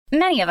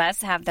Many of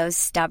us have those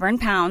stubborn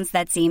pounds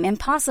that seem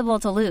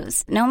impossible to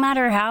lose, no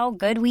matter how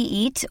good we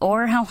eat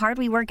or how hard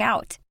we work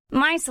out.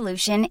 My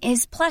solution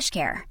is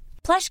PlushCare.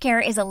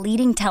 PlushCare is a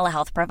leading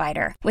telehealth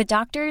provider with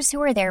doctors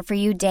who are there for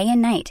you day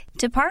and night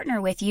to partner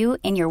with you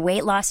in your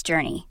weight loss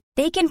journey.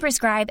 They can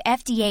prescribe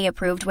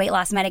FDA-approved weight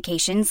loss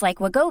medications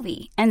like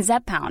Wegovy and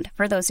Zepbound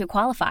for those who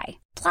qualify.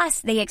 Plus,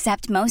 they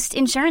accept most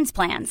insurance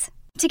plans.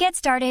 To get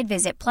started,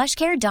 visit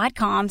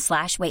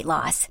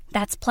plushcare.com/weightloss.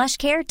 That's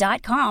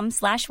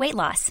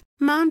plushcare.com/weightloss.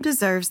 Mom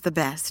deserves the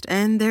best,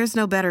 and there's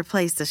no better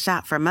place to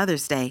shop for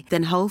Mother's Day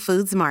than Whole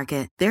Foods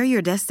Market. They're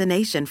your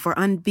destination for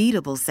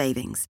unbeatable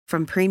savings,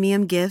 from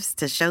premium gifts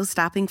to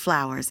show-stopping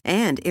flowers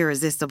and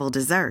irresistible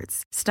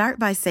desserts. Start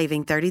by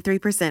saving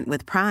 33%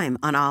 with Prime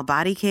on all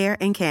body care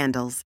and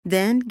candles.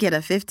 Then get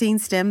a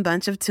 15-stem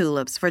bunch of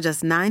tulips for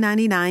just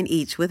 $9.99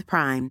 each with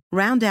Prime.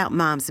 Round out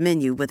Mom's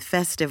menu with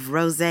festive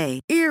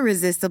rosé,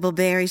 irresistible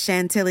berry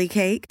chantilly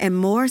cake, and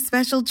more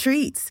special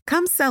treats.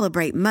 Come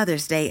celebrate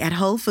Mother's Day at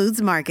Whole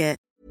Foods Market.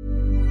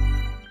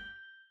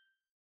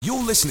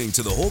 You're listening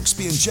to the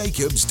Hawksby and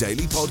Jacobs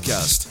Daily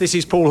Podcast. This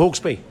is Paul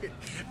Hawksby.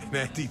 And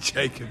Andy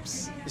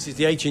Jacobs. This is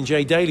the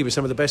H&J Daily with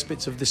some of the best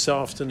bits of this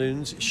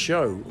afternoon's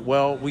show.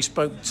 Well, we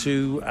spoke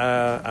to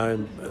a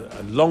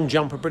long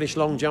jumper, British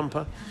long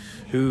jumper,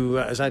 who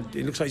has had,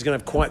 it looks like he's going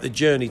to have quite the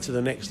journey to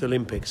the next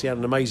Olympics. He had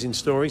an amazing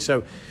story,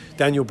 so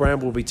Daniel Brown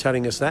will be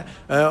telling us that.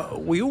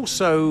 We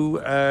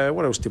also,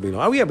 what else did we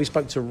like? Oh yeah, we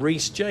spoke to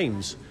Rhys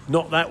James,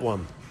 not that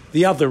one.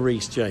 The other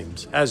Rhys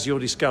James, as you'll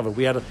discover.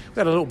 We had a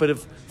little bit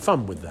of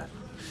fun with that.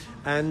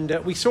 And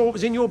we saw what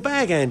was in your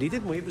bag, Andy,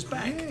 didn't we? It was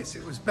back. Yes,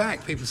 it was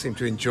back. People seem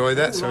to enjoy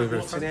that. So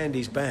what's in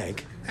Andy's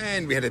bag?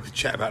 And we had a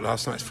chat about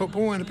last night's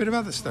football and a bit of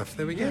other stuff.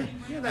 There we go.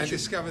 Yeah, and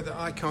discovered that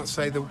I can't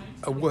say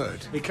a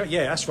word.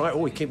 Yeah, that's right.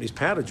 Oh, he kept his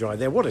powder dry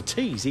there. What a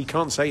tease. He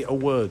can't say a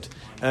word.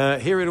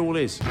 Here it all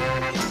is.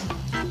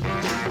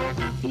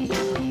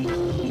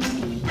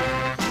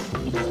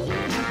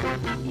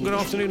 Good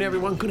afternoon,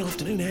 everyone. Good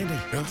afternoon, Andy.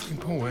 Good afternoon,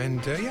 Paul.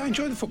 And I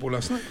enjoyed the football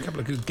last night. A couple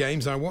of good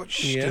games I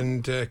watched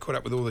and caught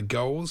up with all the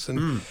goals.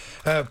 And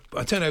I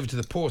turned over to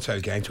the Porto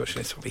game to watch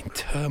this sort of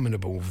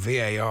interminable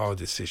VAR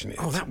decision.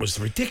 Oh, that was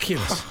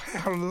ridiculous. Oh,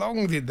 how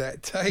long did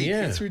that take?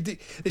 Yeah. It's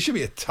ridiculous. There should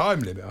be a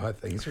time limit, I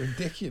think. It's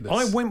ridiculous.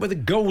 I went with a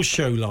goal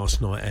show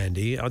last night,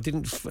 Andy. I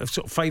didn't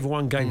sort of favour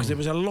one game because there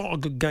was a lot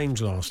of good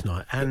games last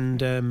night.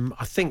 And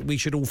I think we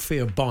should all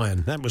fear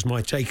Bayern. That was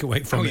my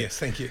takeaway from it. Oh, yes,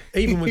 thank you.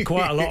 Even with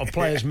quite a lot of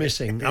players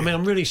missing. I mean,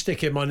 I'm really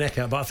sticking my neck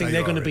out, but I think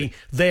they're going to be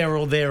there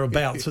or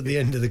thereabouts at the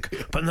end of the...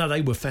 But no,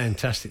 they were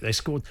fantastic. They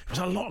scored... There was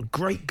a lot of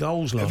great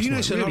goals last night. Have you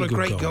noticed really a lot of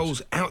great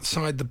goals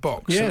outside the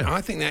box? Yeah. And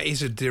I think that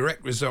is a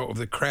direct result of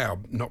the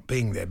crowd not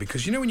being there.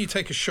 Because you know when you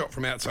take a shot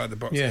from outside the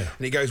box and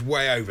it goes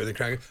way over, the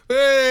crowd goes,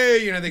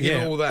 hey! You know, they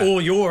give all that.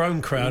 Or your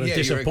own crowd are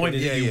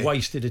disappointed that you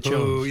wasted a chance.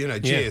 Oh, you know,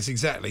 cheers,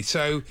 exactly.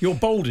 So you're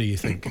bolder, you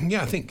think?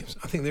 Yeah, I think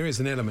there is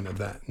an element of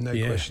that. No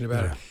question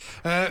about it.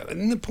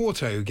 In the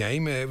Porto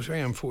game, it was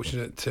very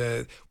unfortunate.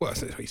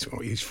 It's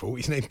not his fault.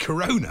 He's named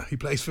Corona. He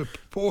plays for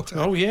Porto.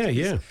 Oh,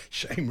 yeah.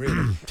 Shame,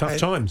 really. Tough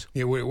times.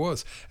 Yeah, well, it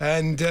was.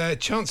 And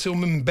Chancellor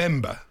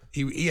Mbemba,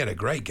 he had a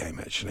great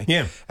game, actually.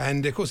 Yeah.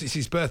 And, of course, it's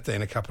his birthday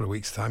in a couple of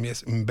weeks' time.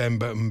 Yes,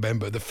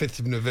 Mbemba, the 5th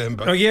of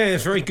November. Oh, yeah,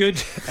 it's very good.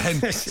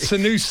 And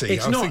Sanusi.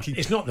 It's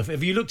not.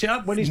 Have you looked it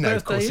up when his birthday is? No,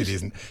 of course it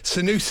isn't.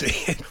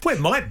 Sanusi. Well,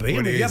 it might be.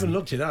 Well, you haven't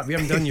looked it up. You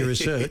haven't done your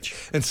research.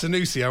 And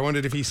Sanusi, I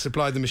wondered if he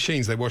supplied the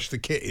machines they washed the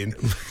kit in.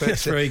 But,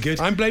 that's very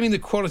good. I'm blaming the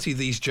quality of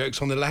these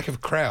jokes on the lack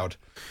of crowd.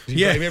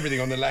 You blame everything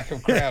on the lack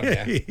of crowd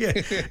now. Yeah,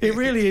 it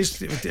really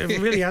is. It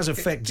really has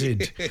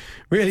affected.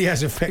 Really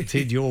has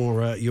affected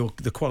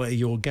the quality of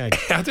your gag.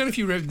 I don't know if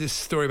you read this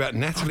story about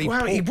Natalie.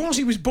 Well, he was.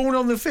 He was born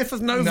on the 5th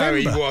of November. No,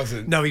 he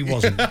wasn't. No, he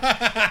wasn't.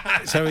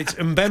 So it's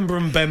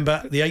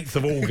Mbemba, the 8th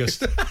of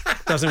August.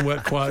 Doesn't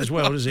work quite as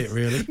well, does it?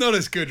 Really? Not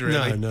as good,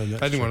 really. No. I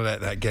didn't want to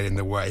let that get in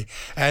the way.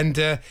 And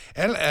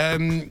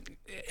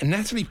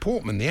Natalie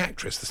Portman, the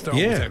actress, the Star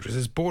Wars actress,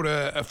 has bought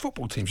a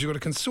football team. She's got a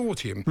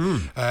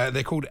consortium.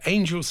 They're called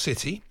Angel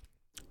City.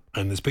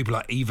 And there's people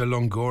like Eva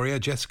Longoria,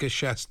 Jessica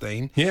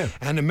Chastain,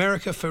 and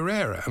America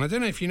Ferrera. And I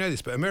don't know if you know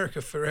this, but America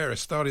Ferrera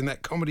starred in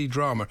that comedy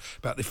drama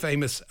about the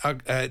famous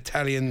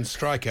Italian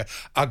striker,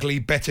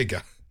 Ugly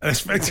Bettiger.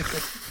 It's like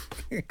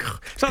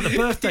the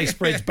birthday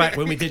spreads back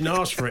when we didn't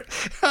ask for it,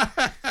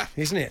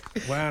 isn't it?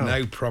 Wow.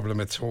 No problem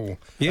at all.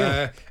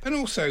 Yeah. And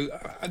also,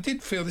 I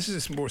did feel, this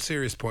is a more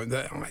serious point,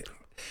 that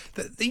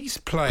these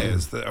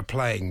players that are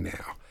playing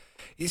now,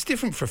 it's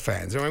different for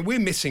fans. I mean, we're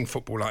missing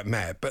football like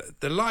mad, but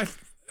the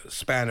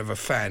lifespan of a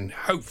fan,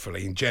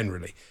 hopefully and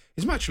generally,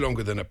 is much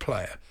longer than a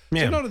player.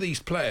 So a lot of these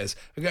players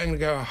are going to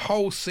go a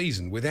whole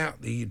season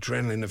without the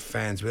adrenaline of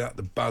fans, without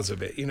the buzz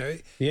of it. You know,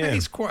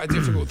 it's quite a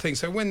difficult thing.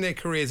 So when their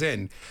careers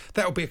end,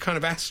 that will be a kind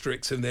of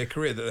asterisk in their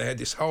career that they had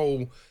this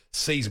whole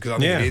season, because I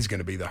think it is going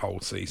to be the whole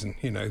season,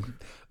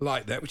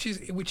 like that, which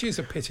is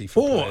a pity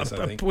for players,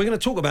 I think. We're going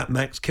to talk about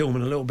Max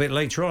Kilman a little bit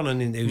later on,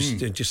 and who's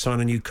just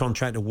signed a new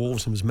contract at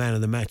Wolves and was man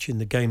of the match in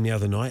the game the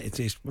other night.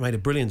 It's made a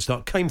brilliant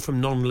start. Came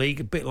from non-league,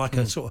 a bit like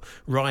a sort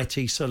of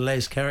righty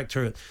Soles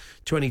character at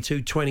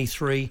 22,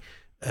 23.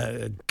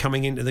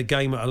 Coming into the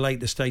game at a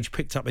later stage,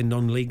 picked up in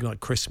non-league like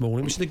Chris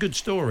Smalling, which is a good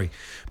story.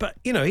 But,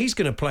 he's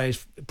going to play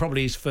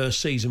probably his first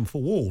season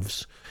for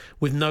Wolves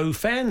with no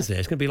fans there.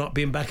 It's going to be like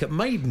being back at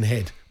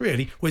Maidenhead,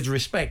 really, with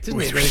respect,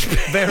 isn't it?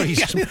 Very,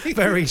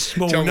 very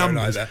small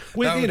numbers. Like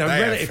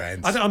with,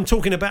 fans. I'm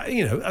talking about,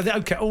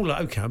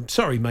 okay, I'm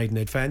sorry,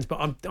 Maidenhead fans,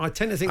 but I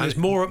tend to think there's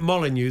more at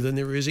Molineux than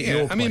there is at your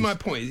place. I mean, my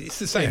point, it's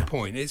the same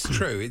point. It's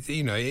true. It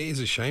is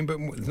a shame, but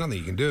there's nothing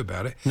you can do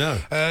about it. No.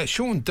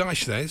 Sean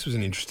Dyche there, this was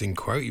an interesting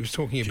quote. He was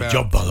talking about... Good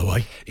job, by the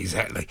way.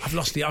 Exactly. I've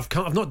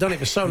not done it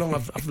for so long,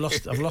 I've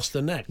lost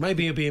the knack.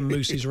 Maybe he'll be in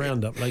Moose's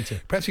roundup later.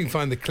 Perhaps you can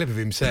find the clip of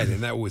him saying it,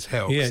 and that always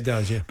helps. Yeah, it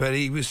does, yeah. But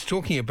he was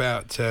talking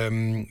about,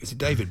 is it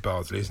David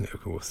Bardsley, isn't it,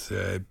 of course,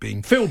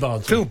 being... Phil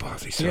Bardsley. Phil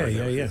Bardsley, sorry.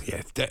 Yeah.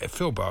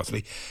 Phil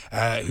Bardsley,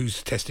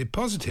 who's tested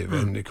positive,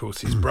 and, of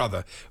course, his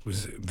brother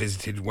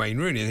visited Wayne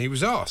Rooney, and he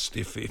was asked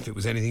if it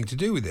was anything to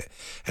do with it.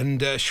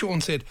 And Sean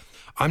said...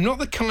 I'm not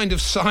the kind of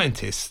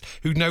scientist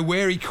who'd know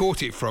where he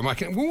caught it from.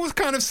 What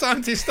kind of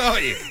scientist are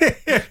you?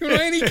 You're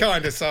not any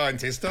kind of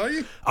scientist, are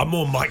you? I'm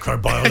more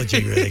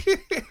microbiology, really.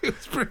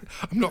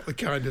 I'm not the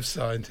kind of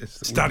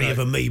scientist. Study of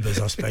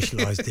amoebas I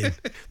specialised in.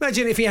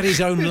 Imagine if he had his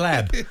own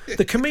lab.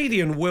 The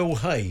comedian Will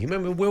Hay. You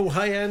remember Will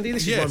Hay, Andy?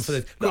 This is one for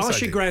the...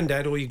 Ask your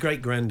granddad or your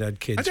great-granddad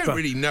kids. I don't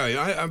really know him.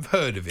 I've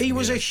heard of him. He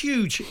was a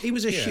huge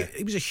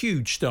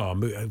star,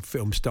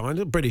 film star,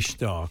 a British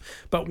star.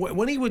 But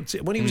when he was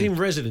in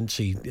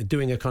residency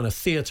doing a kind of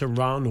theatre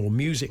run or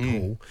music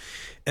hall,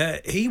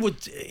 he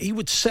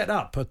would set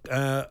up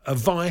a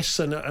vice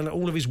and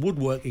all of his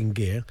woodworking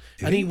gear,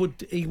 and he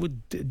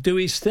would do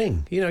his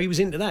thing. He was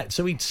into that,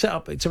 so he'd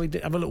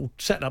have a little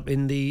setup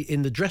in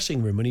the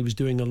dressing room when he was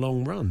doing a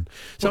long run.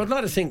 So I'd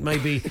like to think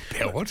maybe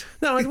what?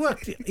 No, I'd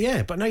worked.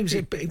 Yeah, but no, he was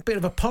a bit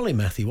of a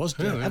polymath. He was.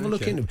 Have a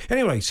look into him.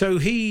 Anyway, so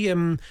he.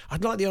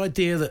 I'd like the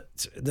idea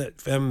that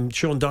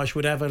Sean Dyche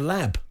would have a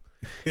lab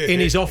in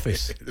his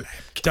office.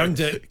 Don't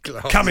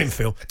come in,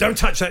 Phil. Don't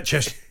touch that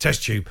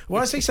test tube.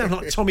 Why does he sound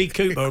like Tommy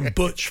Cooper and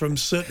Butch from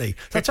Sooty?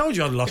 I told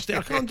you I'd lost it.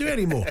 I can't do it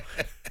anymore.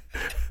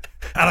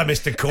 Hello,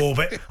 Mr.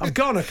 Corbett. I've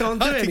gone. I can't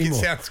do it anymore.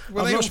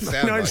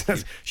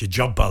 It's your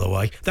job, by the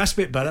way. That's a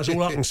bit bad. That's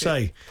all I can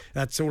say.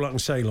 That's all I can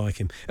say like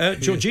him.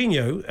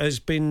 Jorginho has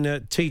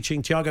been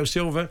teaching Thiago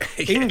Silva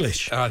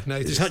English,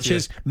 such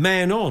as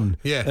man on,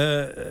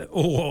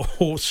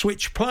 or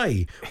switch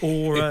play,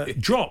 or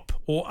drop,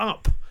 or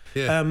up.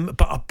 Yeah.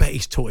 But I bet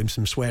he's taught him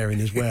some swearing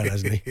as well,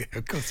 hasn't he?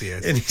 Of course he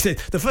has. And he said,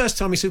 the first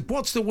time he said,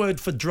 what's the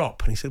word for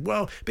drop? And he said,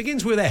 well, it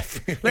begins with F.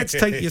 Let's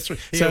take you through.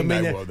 So,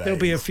 there'll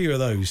be a few of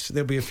those.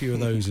 There'll be a few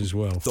of those as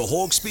well. The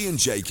Hawksbee and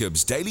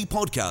Jacobs Daily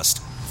Podcast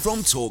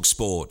from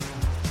TalkSport.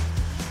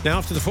 Now,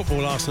 after the football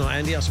last night,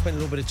 Andy, I spent a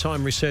little bit of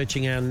time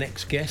researching our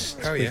next guest.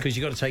 Because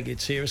you've got to take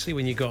it seriously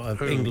when you've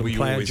got an England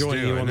player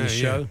joining you on the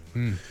show.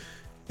 Yeah.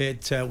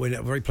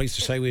 We're very pleased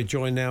to say we're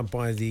joined now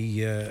by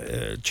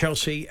the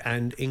Chelsea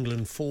and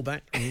England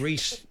fullback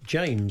Reece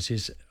James.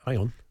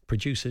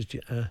 Producer's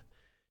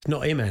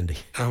not him, Andy.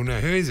 Oh no,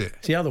 who is it?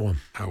 It's the other one.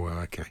 Oh well,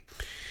 okay.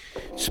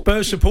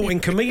 Spurs supporting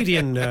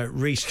comedian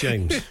Reece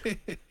James.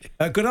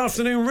 Good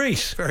afternoon,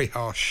 Reece. Very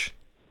harsh.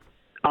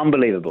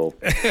 Unbelievable.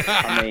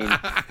 I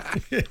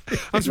mean,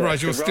 I'm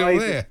surprised you're still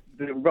there.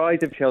 The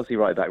rise of Chelsea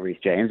right back Reece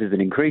James is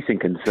an increasing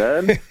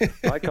concern.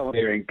 I come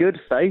here in good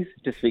faith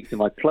to speak to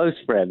my close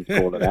friends,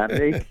 Paul and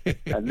Andy,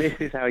 and this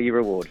is how you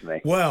reward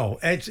me. Well,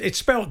 it's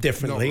spelt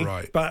differently,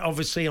 right. But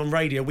obviously on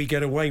radio we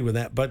get away with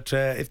that. But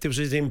if this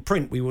was in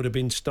print, we would have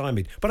been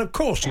stymied. But of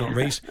course not,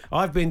 Reece.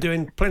 I've been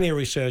doing plenty of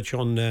research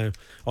on the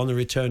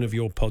return of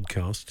your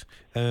podcast,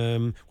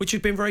 which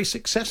has been very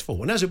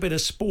successful and has a bit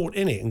of sport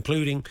in it,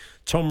 including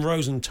Tom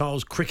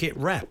Rosenthal's cricket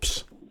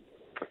raps.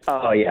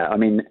 Oh, yeah. I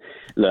mean,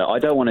 look, I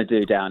don't want to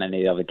do down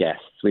any other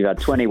guests. We've had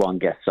 21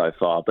 guests so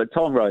far, but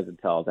Tom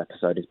Rosenthal's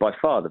episode is by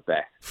far the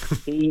best.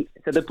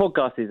 So the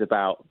podcast is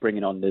about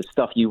bringing on the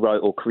stuff you wrote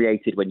or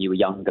created when you were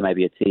younger,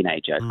 maybe a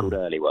teenager. It's called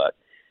Early Work.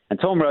 And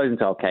Tom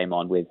Rosenthal came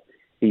on with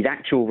these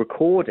actual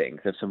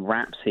recordings of some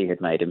raps he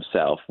had made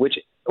himself, which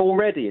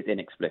already is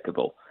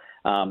inexplicable.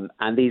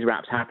 And these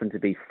raps happen to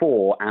be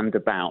for and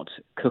about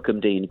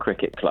Cookham Dean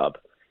Cricket Club.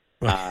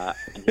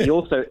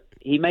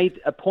 He made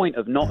a point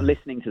of not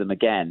listening to them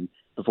again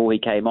before he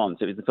came on.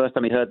 So it was the first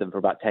time he'd heard them for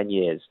about 10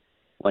 years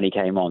when he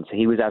came on. So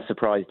he was as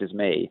surprised as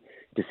me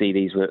to see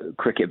these were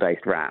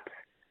cricket-based raps.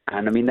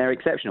 And, I mean, they're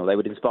exceptional. They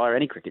would inspire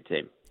any cricket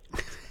team.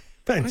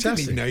 Fantastic. I didn't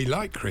even know he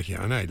liked cricket.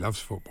 I know he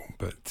loves football,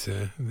 but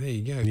there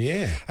you go.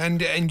 Yeah.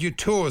 And your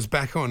tour's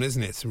back on,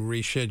 isn't it? It's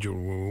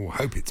rescheduled. We'll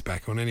hope it's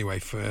back on anyway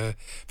for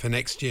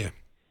next year.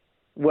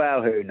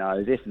 Well, who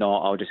knows? If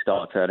not, I'll just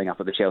start turning up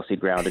at the Chelsea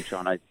ground and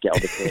trying to get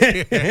on the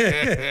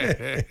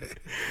pitch.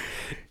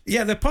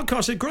 Yeah, the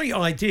podcast's a great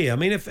idea. I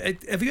mean,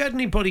 have you had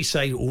anybody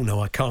say, "Oh no,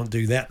 I can't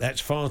do that. That's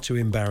far too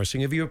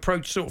embarrassing"? Have you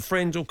approached sort of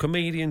friends or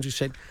comedians who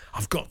said,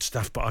 "I've got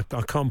stuff, but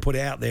I can't put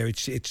it out there.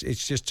 It's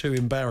just too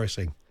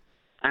embarrassing"?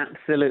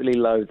 Absolutely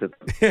loads of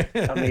them.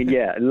 I mean,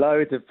 yeah,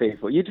 loads of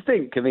people. You'd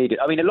think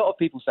comedians. I mean, a lot of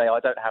people say, I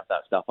don't have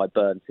that stuff. I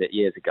burnt it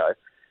years ago.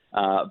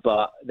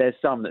 But there's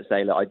some that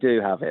say, look, I do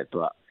have it,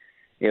 but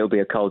it'll be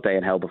a cold day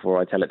in hell before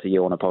I tell it to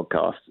you on a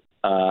podcast.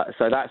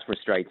 So that's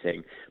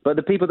frustrating. But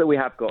the people that we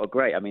have got are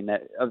great. I mean,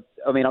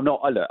 I'm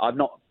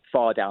not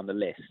far down the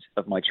list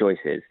of my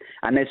choices.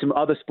 And there's some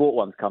other sport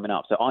ones coming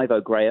up. So Ivo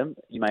Graham,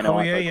 you may know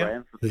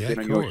Graham from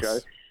on your show.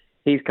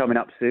 He's coming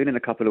up soon in a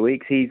couple of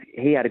weeks. He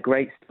had a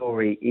great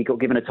story. He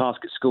got given a task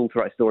at school to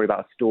write a story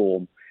about a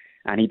storm.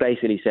 And he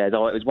basically says, it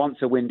was once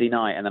a windy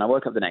night, and then I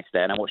woke up the next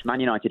day and I watched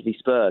Man United v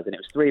Spurs, and it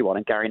was 3-1,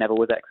 and Gary Neville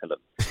was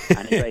excellent.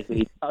 And he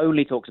basically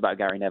only talks about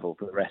Gary Neville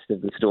for the rest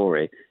of the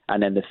story.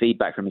 And then the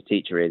feedback from his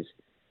teacher is,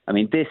 I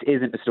mean, this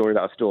isn't a story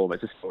about a storm,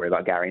 it's a story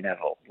about Gary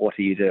Neville. What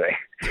are you doing?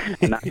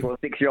 And that's what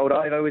 6-year-old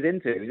Ivo was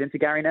into. He was into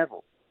Gary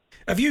Neville.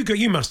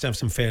 You must have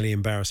some fairly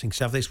embarrassing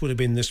stuff. This would have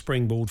been the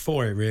springboard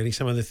for it, really.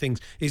 Some of the things.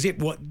 Is it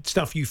what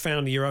stuff you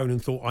found of your own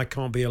and thought, I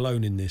can't be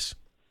alone in this?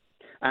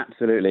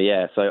 Absolutely,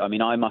 yeah. So, I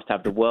mean, I must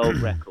have the world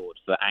record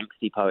for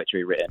angsty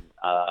poetry written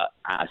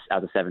as a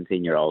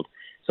 17-year-old.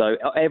 So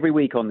every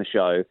week on the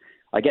show,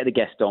 I get the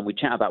guest on, we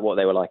chat about what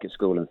they were like at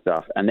school and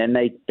stuff, and then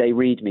they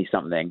read me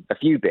something, a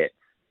few bits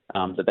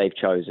that they've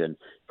chosen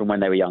from when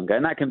they were younger.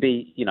 And that can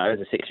be, as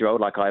a 6-year-old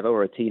like Ivo,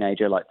 or a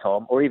teenager like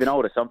Tom, or even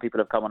older. Some people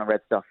have come on and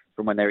read stuff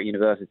from when they were at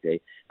university.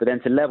 But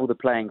then to level the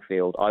playing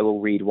field, I will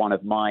read one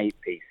of my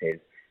pieces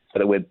so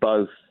that we're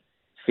both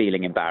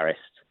feeling embarrassed,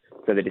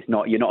 so that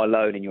you're not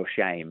alone in your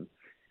shame,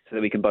 so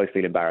that we can both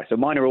feel embarrassed. So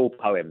mine are all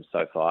poems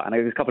so far. And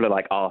there's a couple of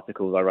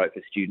articles I wrote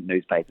for student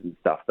newspapers and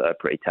stuff that are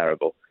pretty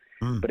terrible.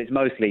 But it's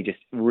mostly just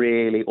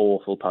really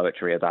awful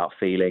poetry about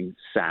feeling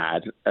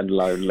sad and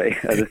lonely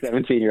as a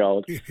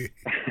 17-year-old.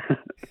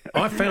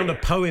 I found a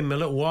poem a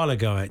little while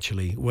ago,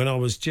 actually, when I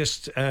was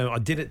I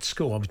did it at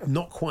school. I was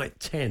not quite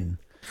 10.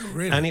 Oh,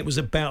 really? And it was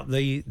about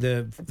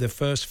the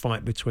first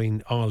fight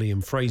between Ali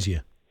and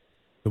Frazier.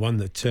 The one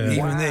that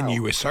even then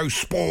you were so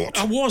sport.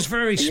 I was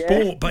very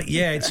sport, but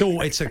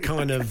it's a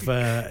kind of.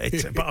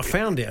 But I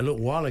found it a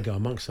little while ago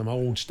amongst some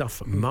old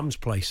stuff at Mum's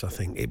place. I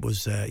think it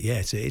was.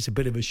 It's a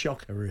bit of a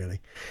shocker,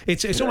 really.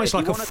 It's almost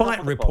like a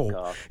fight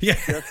report. Yeah,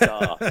 that's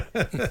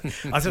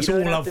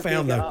all I've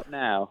found though. Up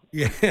now.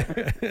 Yeah.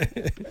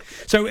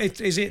 So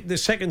is it the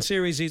second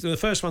series? The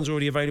first one's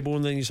already available,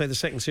 and then you say the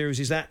second series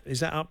is that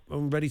up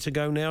and ready to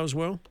go now as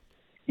well?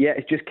 Yeah,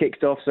 it's just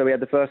kicked off. So we had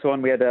the first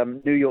one. We had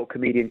New York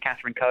comedian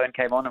Catherine Cohen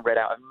came on and read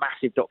out a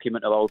massive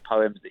document of old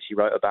poems that she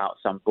wrote about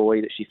some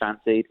boy that she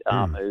fancied,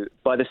 who,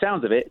 by the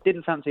sounds of it,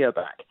 didn't fancy her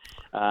back.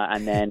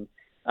 And then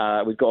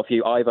we've got a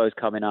few Ivos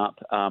coming up.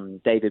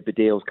 David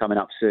Baddiel's coming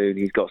up soon.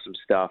 He's got some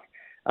stuff.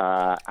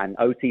 And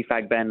Oti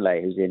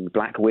Fagbenle, who's in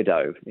Black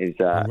Widow, is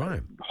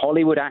a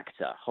Hollywood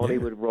actor,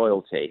 Hollywood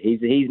royalty.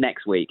 He's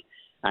next week,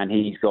 and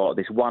he's got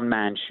this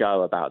one-man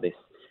show about this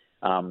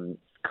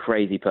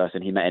crazy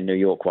person he met in New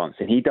York once,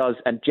 and he does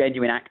a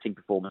genuine acting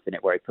performance in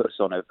it where he puts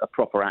on a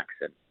proper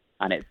accent,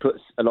 and it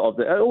puts a lot of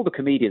all the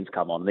comedians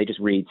come on and they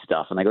just read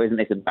stuff and they go, isn't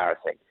this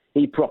embarrassing?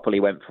 He properly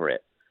went for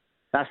it.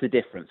 That's the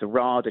difference. A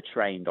RADA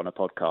trained on a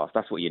podcast.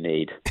 That's what you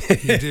need.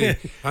 You do.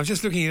 I'm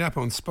just looking it up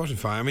on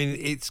Spotify. I mean,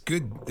 it's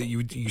good that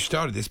you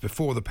started this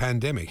before the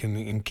pandemic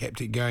and kept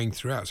it going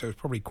throughout, so it's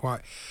probably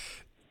quite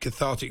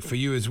cathartic for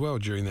you as well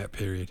during that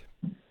period.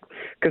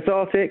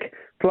 Cathartic.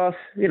 Plus,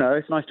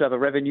 it's nice to have a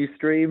revenue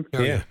stream.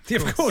 Oh, yeah.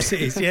 Of course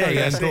it is. Yeah,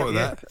 I thought of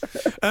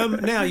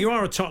that. Now, you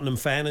are a Tottenham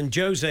fan, and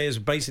Jose has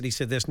basically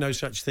said there's no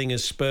such thing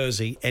as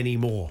Spursy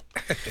anymore,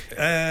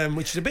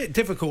 which is a bit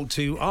difficult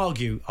to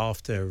argue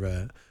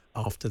after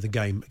the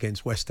game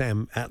against West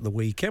Ham at the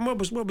weekend. What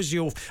was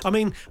your... I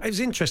mean, it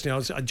was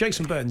interesting.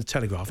 Jason Burton, the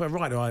Telegraph, a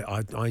writer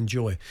I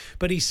enjoy,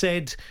 but he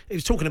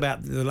was talking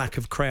about the lack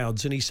of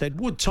crowds, and he said,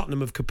 would Tottenham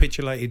have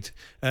capitulated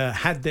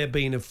had there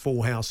been a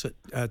full house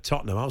at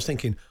Tottenham? I was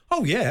thinking,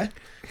 oh yeah,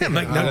 it'd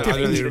make no difference.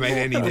 I don't think it would make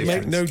any difference.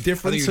 Make no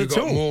difference at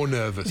all. Got more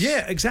nervous.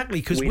 Yeah,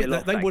 exactly, because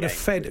they would have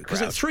fed...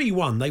 Because at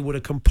 3-1, they would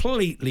have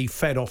completely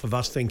fed off of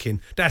us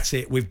thinking, that's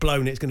it, we've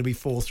blown it, it's going to be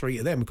 4-3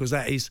 to them, because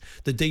that is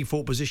the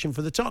default position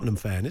for the Tottenham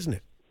fan, isn't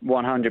it?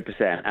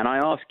 100%. And I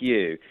ask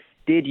you,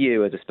 did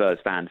you as a Spurs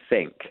fan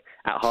think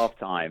at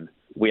halftime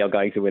we are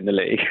going to win the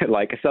league?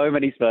 Like so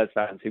many Spurs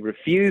fans who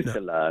refuse to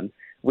learn,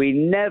 we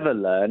never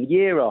learn.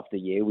 Year after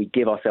year, we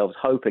give ourselves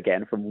hope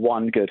again from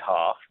one good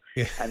half.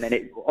 Yeah. And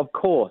then, of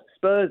course,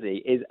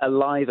 Spursy is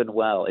alive and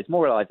well. It's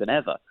more alive than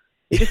ever.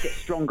 It just gets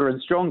stronger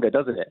and stronger,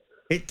 doesn't it?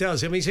 It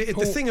does. I mean,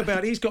 the thing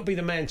about it, he's got to be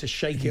the man to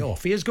shake it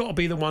off. He has got to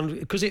be the one,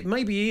 because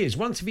maybe he is.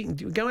 Once if he can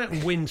go out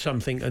and win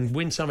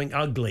something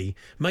ugly,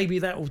 maybe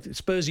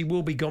Spursy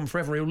will be gone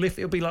forever.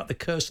 It'll be like the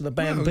curse of the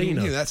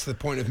Bambino. Well, that's the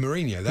point of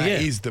Mourinho. That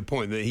is the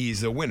point, that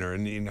he's a winner,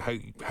 and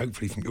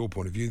hopefully from your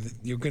point of view, that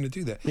you're going to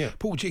do that. Yeah.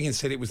 Paul Jiggins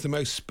said it was the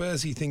most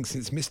Spursy thing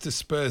since Mr.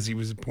 Spursy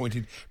was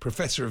appointed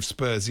Professor of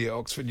Spursy at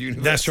Oxford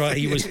University. That's right.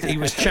 He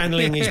was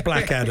channeling his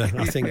Blackadder,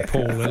 I think,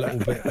 Paul, a little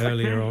bit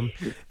earlier on.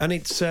 And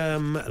it's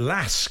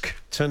Lask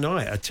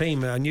tonight,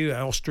 a new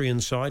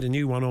Austrian side, a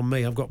new one on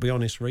me. I've got to be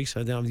honest, Reece.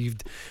 I don't know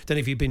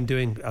if you've been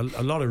doing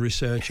a lot of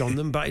research on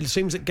them, but it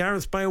seems that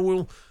Gareth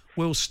Bale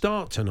will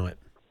start tonight.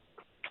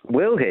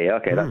 Will he?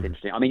 Okay, that's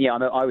interesting. I mean,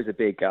 I was a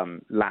big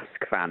Lask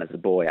fan as a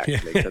boy,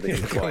 actually, so this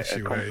is quite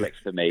a conflict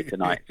for me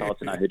tonight. It's hard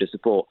to know who to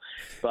support.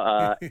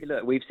 But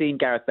look, we've seen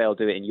Gareth Bale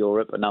do it in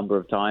Europe a number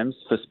of times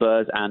for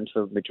Spurs and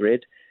for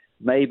Madrid.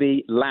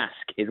 Maybe Lask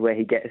is where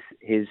he gets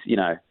his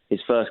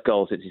first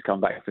goal since he's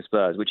come back for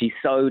Spurs, which he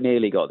so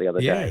nearly got the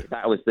other day.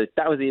 That was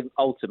the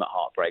ultimate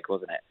heartbreak,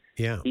 wasn't it?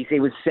 Yeah.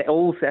 He was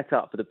all set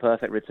up for the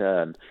perfect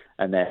return,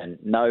 and then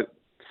no.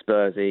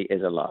 Spursy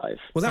is alive.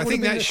 Well, I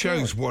think that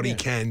shows what he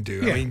can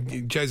do. Yeah. I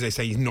mean, Jose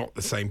say he's not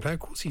the same player. Of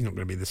course he's not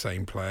going to be the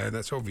same player.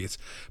 That's obvious.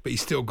 But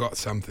he's still got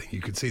something.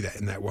 You could see that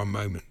in that one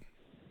moment.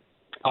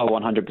 Oh,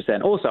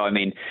 100%. Also, I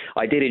mean,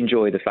 I did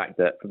enjoy the fact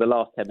that for the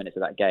last 10 minutes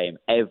of that game,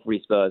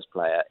 every Spurs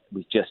player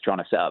was just trying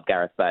to set up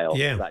Gareth Bale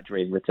for that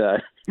dream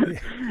return.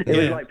 It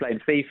was like playing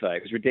FIFA.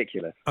 It was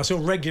ridiculous. I saw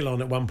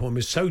Reguilon at one point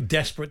was so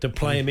desperate to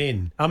play him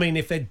in. I mean,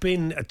 if there'd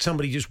been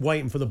somebody just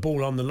waiting for the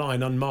ball on the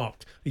line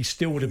unmarked, he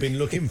still would have been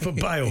looking for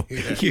Bale.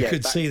 You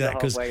could see that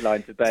because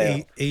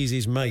he's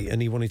his mate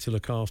and he wanted to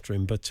look after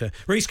him. But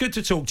Reece, good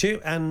to talk to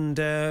you, and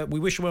we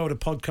wish you well with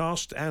the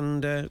podcast,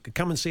 and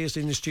come and see us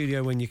in the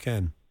studio when you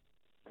can.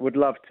 Would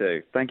love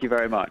to. Thank you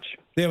very much.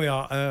 There we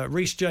are.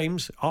 Reece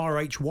James,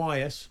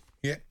 RHYS.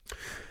 Yeah.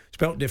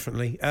 Spelt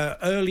differently.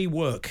 Early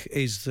Work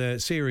is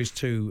Series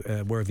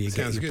 2, wherever you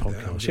get your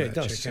podcast. Yeah, it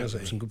does. Sounds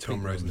like some good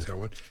Tom Rosenthal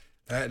one.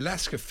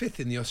 Lask are 5th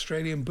in the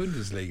Australian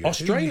Bundesliga.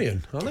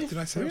 Australian, are they? Did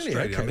I say really?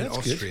 Australian? Okay, I mean Good.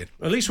 Austrian.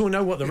 At least we'll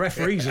know what the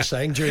referees are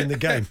saying during the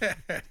game.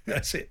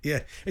 That's it, yeah.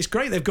 It's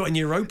great they've got in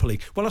Europa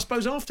League. Well, I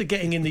suppose after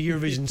getting in the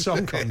Eurovision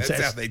Song Contest,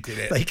 that's how they did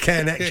it. They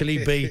can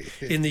actually be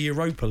in the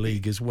Europa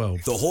League as well.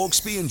 The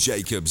Hawksbee and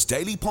Jacobs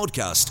Daily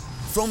Podcast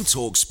from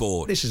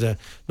TalkSport. This is a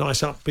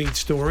nice upbeat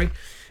story.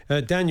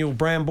 Daniel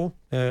Bramble,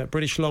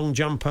 British long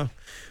jumper,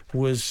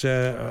 was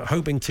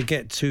hoping to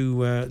get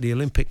to the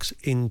Olympics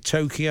in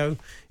Tokyo.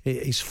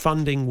 His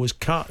funding was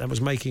cut. That was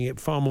making it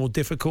far more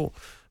difficult.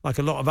 Like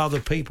a lot of other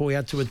people, he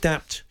had to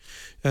adapt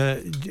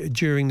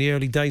during the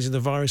early days of the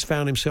virus,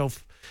 found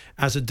himself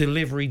as a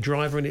delivery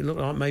driver, and it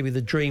looked like maybe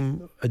the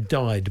dream had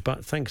died.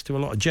 But thanks to a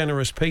lot of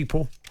generous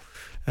people,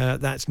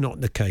 that's not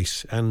the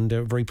case. And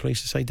very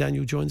pleased to say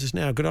Daniel joins us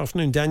now. Good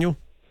afternoon, Daniel.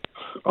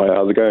 Hi,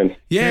 how's it going?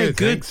 Yeah,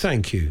 good,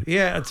 thank you.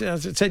 Yeah,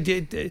 as I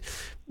said,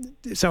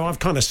 so I've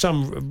kind of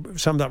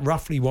summed up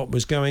roughly what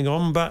was going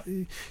on, but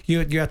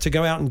you had to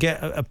go out and get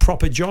a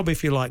proper job,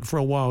 if you like, for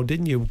a while,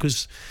 didn't you?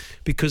 Because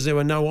there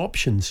were no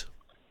options.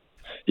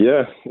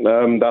 Yeah,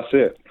 that's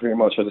it. Pretty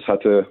much, I just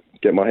had to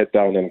get my head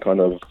down and kind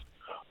of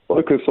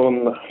focus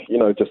on,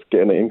 just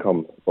getting an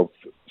income of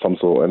some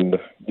sort. And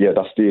yeah,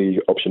 that's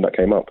the option that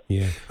came up.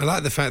 Yeah, I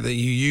like the fact that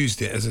you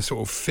used it as a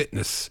sort of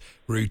fitness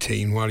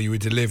routine while you were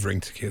delivering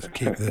to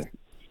keep the...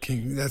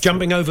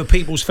 Jumping over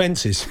people's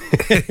fences.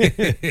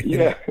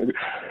 Yeah,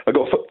 I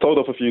got told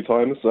off a few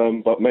times,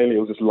 but mainly it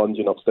was just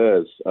lunging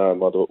upstairs.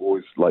 I'd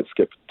always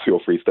skip 2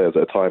 or 3 stairs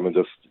at a time and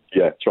just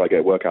try to get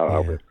a workout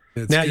out of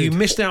it. Now, you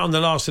missed out on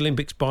the last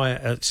Olympics by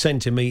a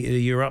centimetre.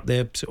 You were up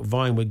there sort of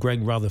vying with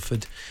Greg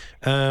Rutherford.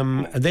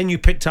 And then you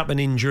picked up an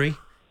injury.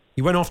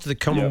 You went off to the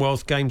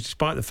Commonwealth Games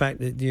despite the fact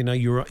that, you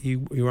were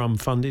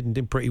unfunded and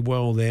did pretty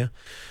well there.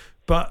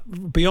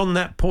 But beyond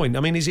that point,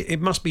 I mean,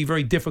 it must be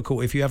very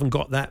difficult if you haven't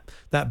got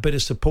that bit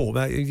of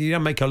support. You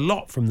don't make a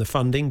lot from the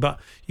funding, but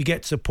you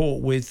get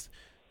support with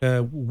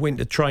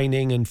winter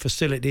training and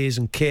facilities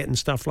and kit and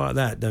stuff like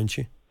that, don't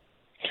you?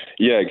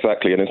 Yeah,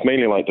 exactly. And it's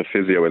mainly like the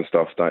physio and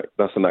stuff.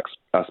 That's the next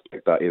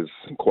aspect that is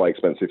quite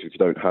expensive if you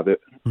don't have it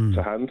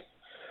to hand.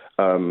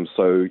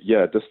 So,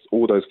 yeah, just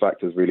all those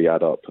factors really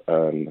add up.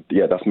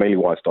 That's mainly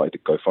why I started to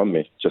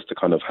GoFundMe, just to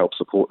kind of help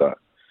support that.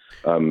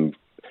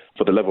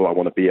 For the level I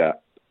want to be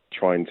at,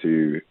 trying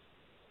to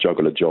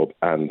juggle a job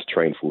and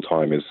train full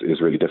time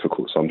is really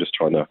difficult. So I'm just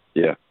trying to,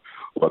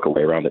 work our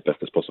way around it best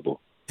as possible.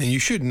 And you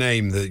should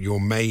name your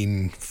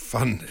main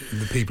fund,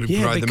 the people who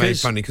provide the main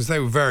funding, because they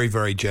were very,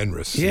 very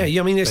generous. Yeah,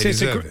 I mean, it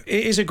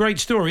is a great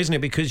story, isn't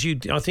it? Because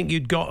I think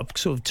you'd got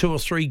sort of 2 or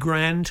 3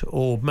 grand,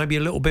 or maybe a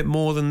little bit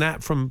more than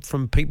that from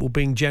people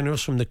being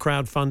generous from the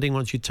crowdfunding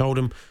once you told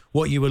them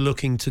what you were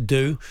looking to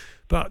do.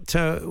 But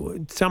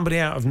somebody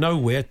out of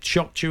nowhere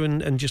shocked you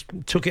and just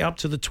took it up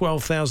to the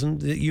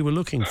 12,000 that you were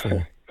looking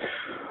for.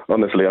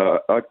 Honestly,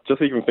 I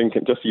just even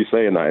thinking, just you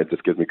saying that, it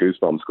just gives me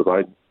goosebumps, because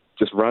I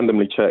just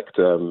randomly checked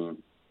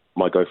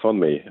my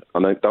GoFundMe,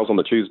 and that was on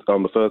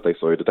the Thursday,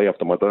 the day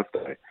after my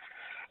birthday.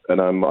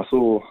 and I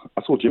saw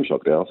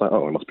Gymshark there. I was like,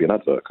 oh, it must be an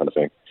advert kind of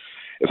thing.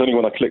 It's only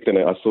when I clicked in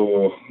it, I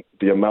saw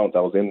the amount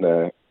that was in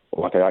there.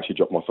 Like, I actually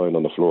dropped my phone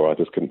on the floor. I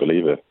just couldn't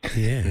believe it.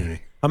 Yeah.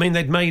 I mean,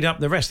 they'd made up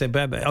the rest. They'd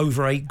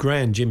over $8,000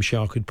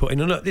 Gymshark had put in.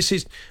 And look, this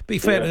is, be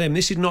fair to them,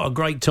 this is not a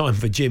great time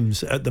for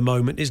gyms at the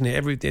moment, isn't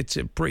it? It's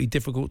a pretty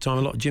difficult time.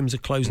 A lot of gyms are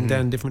closing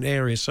down in different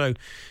areas. So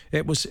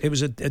it was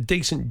a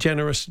decent,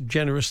 generous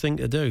thing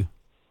to do.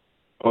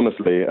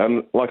 Honestly,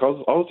 and like I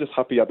was just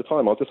happy at the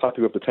time. I was just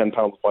happy with the £10,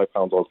 £5 I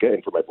was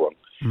getting from everyone,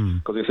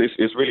 because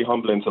it's really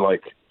humbling to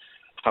like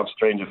have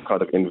strangers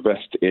kind of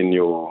invest in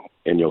your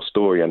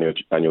story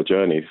and your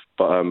journey.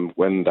 But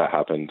when that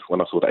happened, when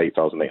I saw the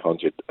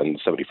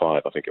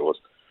 8,875, I think it was,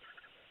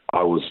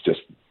 I was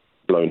just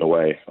blown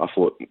away. I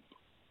thought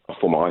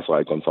my eyesight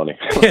had gone funny.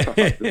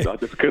 I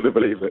just couldn't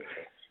believe it.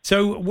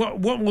 So what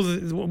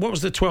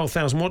was the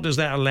 12,000? What does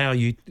that allow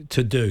you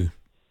to do?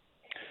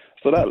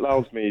 So that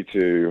allows me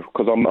to,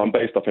 because I'm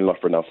based up in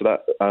Loughborough now, so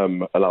that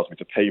allows me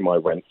to pay my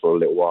rent for a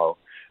little while,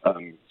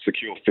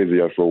 secure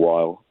physio for a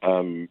while,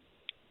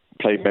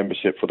 pay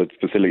membership for the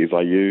facilities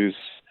I use,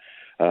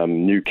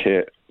 new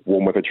kit,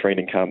 warm weather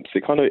training camps.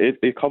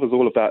 It covers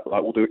all of that,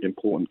 like all the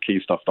important key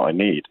stuff that I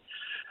need.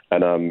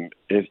 And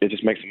it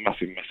just makes a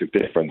massive, massive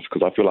difference,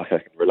 because I feel like I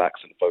can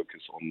relax and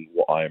focus on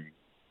what I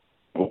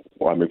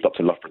moved up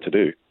to Loughborough to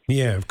do.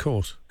 Yeah, of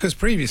course. Because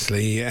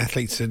previously,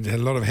 athletes had a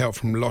lot of help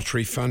from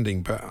lottery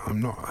funding, but I'm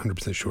not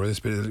 100% sure of this,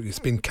 but it's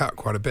been cut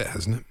quite a bit,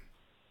 hasn't it?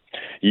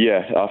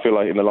 Yeah, I feel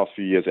like in the last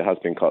few years it has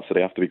been cut, so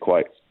they have to be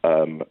quite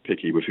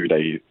picky with who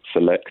they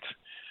select.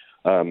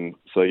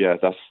 So yeah,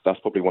 that's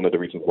probably one of the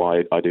reasons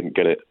why I didn't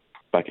get it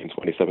back in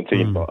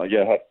 2017. But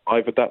yeah,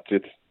 I've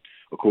adapted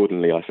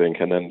accordingly, I think,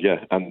 and then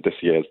and this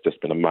year has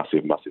just been a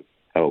massive, massive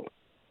help.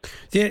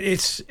 Yeah, you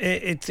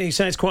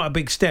say it's quite a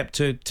big step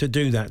to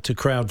do that, to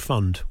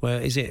crowdfund.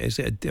 Where was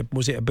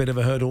it a bit of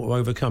a hurdle to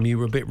overcome? You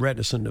were a bit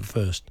reticent at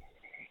first.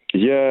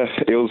 Yeah,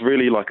 it was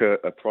really like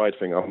a pride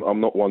thing. I'm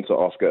not one to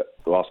ask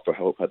for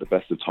help at the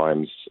best of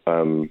times,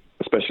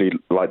 especially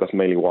like that's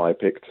mainly why I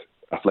picked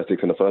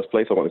athletics in the first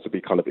place. I wanted to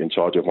be kind of in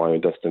charge of my own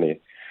destiny.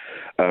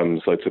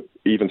 So to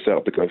even set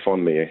up the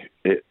GoFundMe,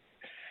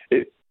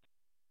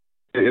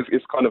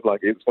 it's kind of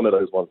like, it's one of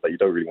those ones that you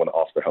don't really want to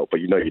ask for help,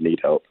 but you know you need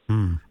help.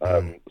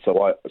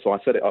 So I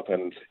set it up,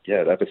 and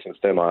yeah, ever since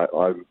then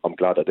I'm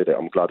glad I did it.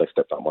 I'm glad I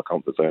stepped out of my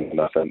comfort zone in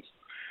that sense.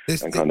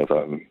 There's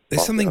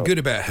something good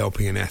about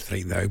helping an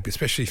athlete, though,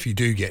 especially if you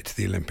do get to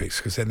the Olympics,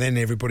 because then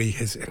everybody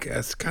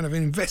has kind of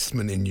an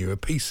investment in you, a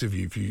piece of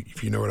you,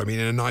 if you know what I mean,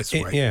 in a nice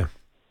way. Yeah.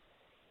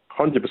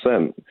 100%.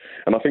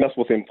 And I think that's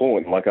what's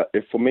important. Like,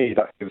 for me,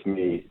 that gives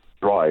me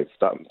drive.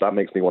 That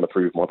makes me want to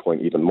prove my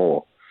point even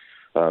more.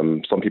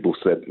 Some people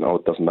said, "Oh,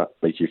 doesn't that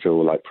make you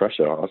feel like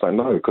pressure?" I was like,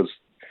 "No, because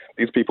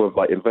these people have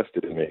like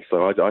invested in me.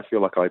 So I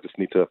feel like I just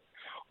need to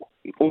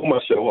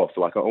almost show off.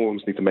 Like, I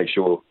almost need to make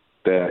sure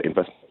their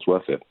investment's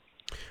worth it."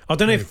 I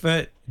don't know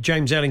if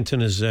James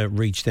Ellington has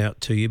reached out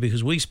to you,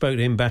 because we spoke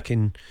to him back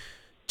in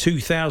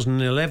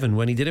 2011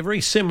 when he did a very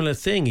similar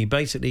thing. He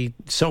basically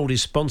sold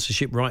his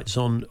sponsorship rights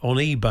on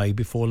eBay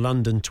before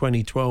London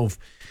 2012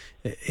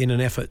 in an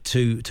effort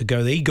to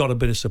go there. He got a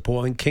bit of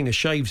support. I think King of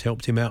Shaves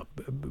helped him out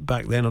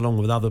back then, along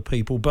with other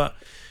people. But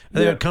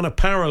there are kind of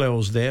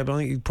parallels there, but I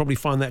think you'd probably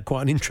find that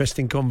quite an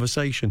interesting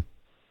conversation.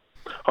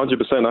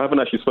 100%. I haven't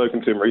actually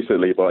spoken to him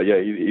recently, but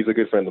yeah, he's a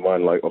good friend of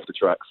mine, like off the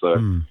track. So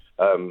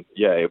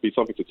yeah, it'll be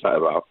something to chat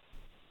about.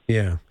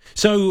 Yeah.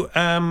 So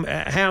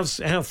how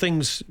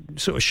things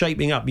sort of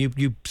shaping up? You're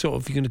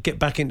going to get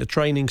back into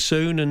training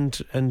soon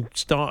and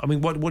start. I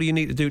mean, what do you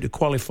need to do to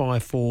qualify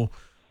for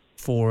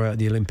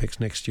the Olympics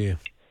next year?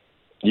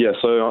 Yeah,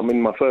 so I'm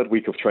in my third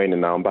week of training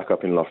now. I'm back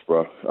up in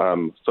Loughborough.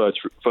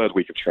 Third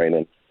week of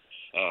training.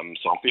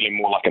 So I'm feeling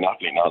more like an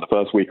athlete now. The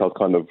first week I was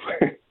kind of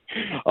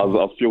I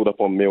was fueled up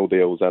on meal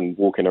deals and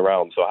walking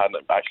around, so I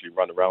hadn't actually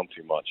run around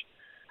too much.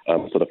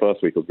 So the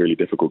first week was really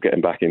difficult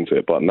getting back into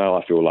it, but now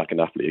I feel like an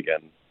athlete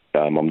again.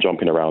 I'm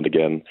jumping around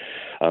again.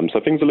 So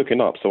things are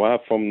looking up. So I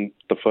have from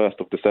the 1st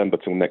of December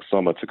till next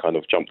summer to kind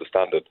of jump the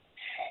standard.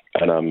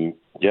 And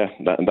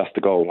that's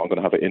the goal. I'm going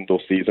to have an indoor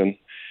season,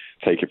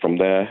 take it from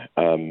there.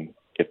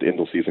 If the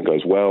indoor season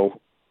goes well,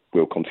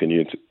 we'll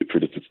continue through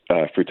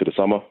to the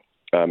summer.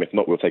 If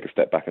not, we'll take a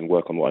step back and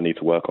work on what I need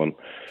to work on.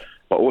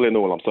 But all in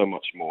all, I'm so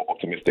much more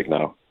optimistic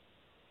now.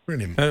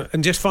 Brilliant.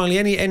 And just finally,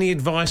 any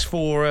advice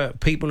for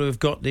people who have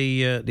got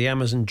the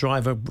Amazon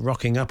driver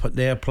rocking up at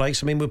their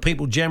place? I mean, were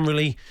people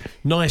generally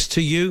nice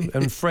to you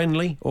and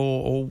friendly,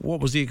 or what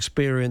was the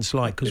experience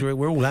like? Because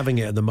we're all having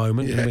it at the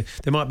moment. Yeah.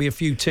 There might be a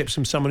few tips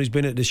from someone who's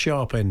been at the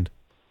sharp end.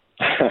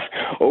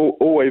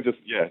 Always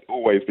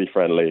be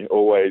friendly.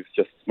 Always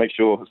just make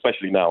sure,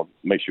 especially now,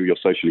 make sure you're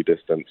socially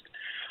distanced.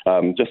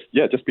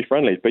 Just be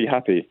friendly, be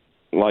happy.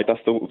 Like that's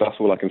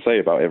all I can say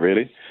about it,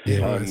 really.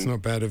 Yeah, it's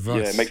not bad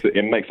advice. Yeah,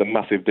 it makes a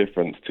massive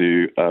difference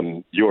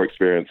to your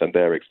experience and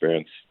their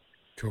experience.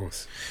 Of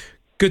course.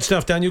 Good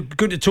stuff, Daniel.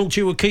 Good to talk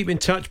to you. We'll keep in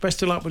touch.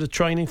 Best of luck with the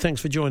training.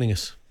 Thanks for joining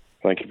us.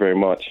 Thank you very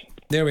much.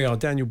 There we are,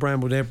 Daniel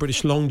Bramble there,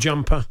 British long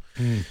jumper,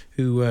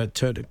 who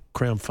turned to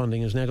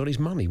crowdfunding, has now got his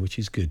money, which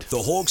is good. The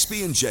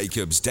Hawksbee and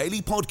Jacobs Daily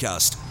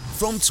Podcast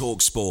from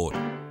TalkSport.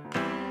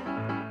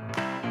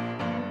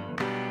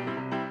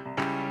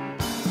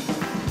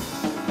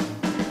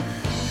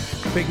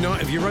 Big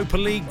night of Europa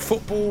League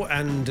football,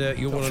 and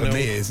you want to know... For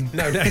me, isn't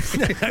No,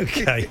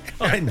 okay,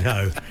 I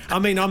know. I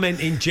mean, I meant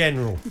in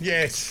general.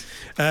 Yes.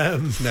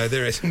 No,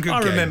 there are some good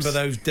games. I remember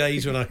those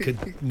days when I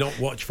could not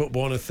watch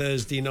football on a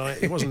Thursday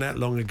night. It wasn't that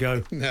long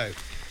ago. No. It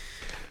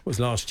was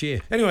last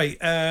year. Anyway,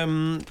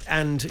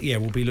 and yeah,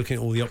 we'll be looking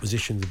at all the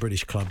opposition, the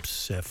British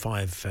clubs,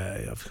 5,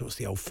 of course,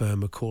 the old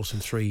firm, of course,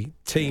 and 3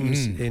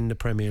 teams in the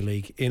Premier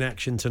League in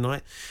action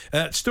tonight.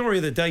 Story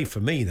of the day for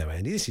me, though,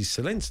 Andy, this is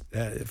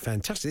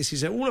fantastic. This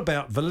is all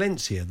about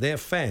Valencia, their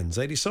fans.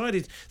 They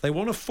decided they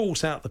want to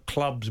force out the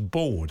club's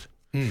board.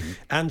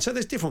 And so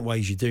there's different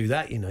ways you do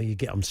that. You know, you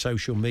get on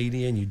social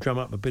media and you drum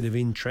up a bit of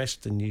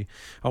interest and you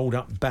hold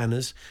up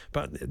banners.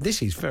 But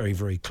this is very,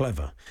 very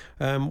clever.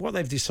 What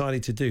they've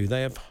decided to do,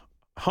 they have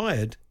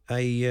hired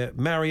a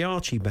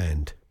mariachi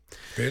band.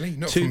 Really?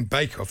 Not from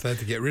Bake Off, they had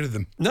to get rid of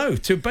them. No,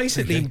 to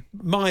basically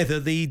mither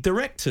the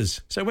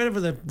directors. So whenever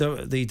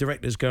the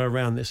directors go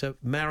around, there's a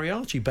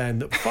mariachi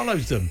band that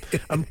follows them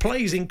and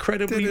plays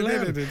incredibly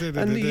loud.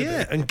 And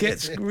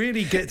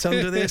really gets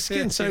under their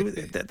skin. So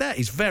that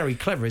is very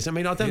clever. I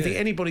mean, I don't think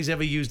anybody's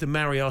ever used a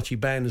mariachi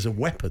band as a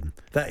weapon.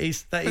 That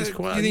is quite unusual.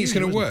 Do you think it's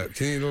going to work?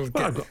 Do you think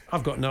well,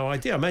 I've got no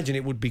idea. I imagine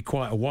it would be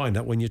quite a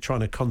wind-up when you're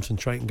trying to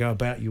concentrate and go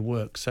about your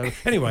work. So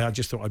anyway, I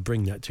just thought I'd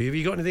bring that to you. Have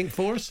you got anything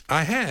for us?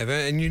 I have,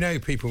 and you know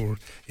people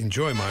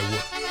enjoy my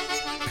work.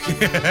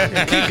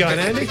 Keep going,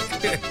 Andy.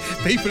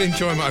 People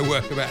enjoy my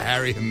work about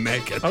Harry and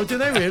Meghan. Oh, do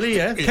they really?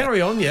 Yeah.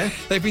 Carry on, yeah.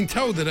 They've been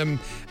told that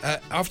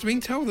after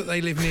being told that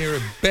they live near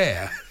a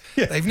bear,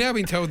 they've now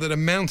been told that a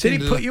mountain...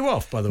 Did it put you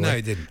off, by the way? No,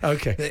 it didn't.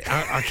 Okay.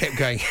 I kept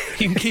going.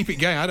 You can keep it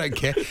going, I don't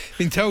care.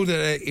 Been told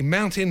that a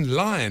mountain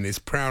lion is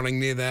prowling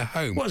near their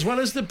home. What, as well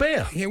as the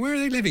bear? Yeah, where are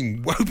they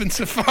living? Woburn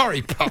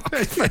Safari Park.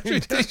 That's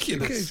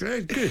ridiculous.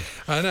 Very good.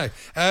 I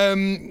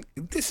know.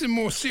 This is a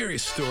more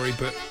serious story,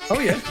 but... Oh,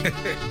 yeah.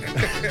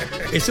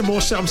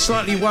 I'm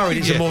slightly worried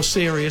it's a more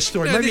serious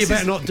story. No, maybe you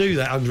better not do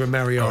that under a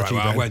mariachi All right,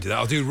 well, band. I won't do that.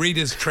 I'll do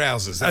Reader's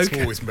Trousers. That's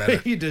always better.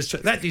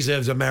 That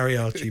deserves a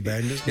mariachi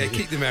band, doesn't it? Yeah,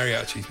 keep the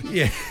mariachi.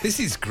 Yeah.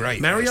 This is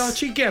great.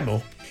 Mariachi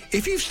Gemmell.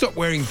 If you've stopped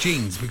wearing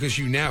jeans because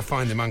you now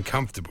find them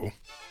uncomfortable,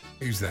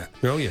 who's that?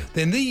 Oh, yeah.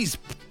 Then these,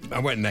 I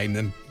won't name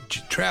them,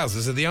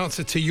 trousers are the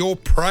answer to your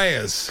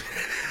prayers.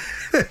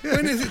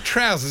 When has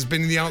trousers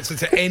been the answer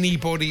to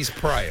anybody's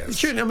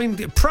prayers? I mean,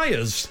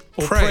 prayers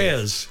or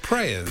prayers?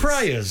 Prayers.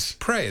 Prayers.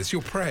 Prayers.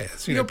 Your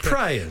prayers. Your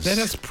prayers. Let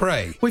us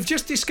pray. We've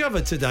just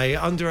discovered today,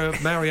 under a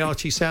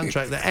mariachi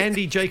soundtrack, that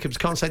Andy Jacobs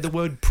can't say the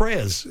word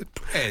prayers.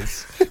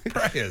 Prayers.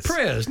 Prayers.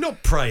 Prayers,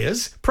 not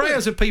prayers.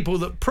 Prayers are people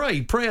that pray.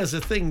 Prayers are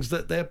things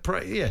that they're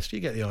praying. Yes, you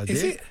get the idea.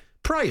 Is it?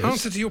 Prayers.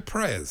 Answer to your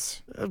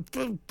prayers. I'm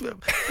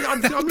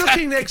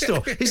looking next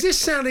door. Is this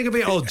sounding a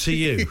bit odd to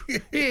you?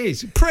 It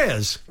is.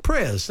 Prayers.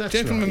 That's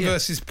Gentlemen right,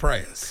 versus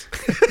prayers.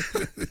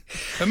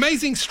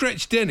 Amazing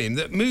stretch denim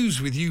that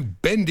moves with you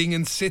bending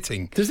and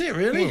sitting. Does it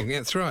really? Well,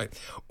 that's right.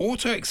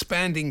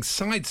 Auto-expanding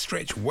side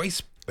stretch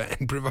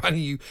waistband providing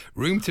you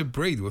room to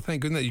breathe. Well,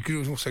 thank goodness. You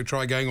could also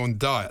try going on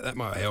diet. That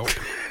might help.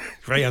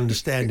 Very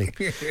understanding.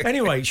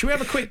 Anyway, shall we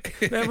have a quick...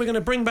 we're going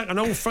to bring back an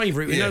old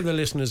favourite. We know the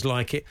listeners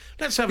like it.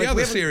 Let's have the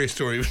other serious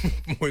story was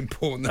more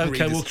important than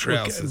Reader's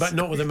Trousers. But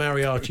not with a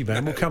mariachi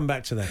band. We'll come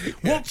back to that.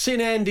 What's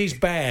in Andy's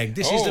bag?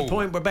 This is the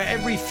point where about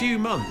every few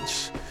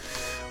months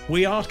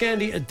we ask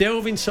Andy to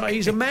delve inside.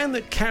 He's a man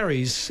that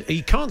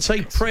he can't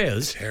say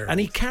prayers, and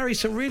he carries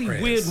some really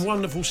weird and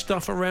wonderful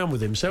stuff around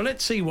with him. So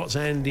let's see what's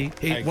in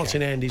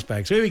Andy's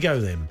bag. So here we go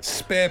then.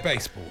 Spare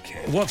baseball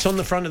cap. What's on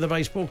the front of the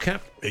baseball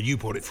cap? You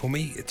bought it for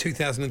me,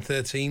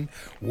 2013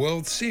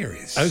 World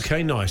Series.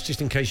 Okay, nice.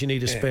 Just in case you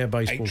need a spare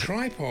baseball cap. A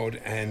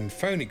tripod and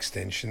phone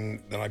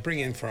extension that I bring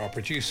in for our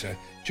producer,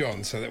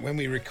 John, so that when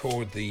we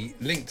record the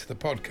link to the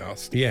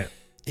podcast... Yeah.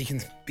 He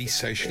can be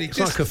socially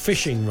distant. It's like a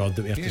fishing rod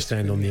that we have to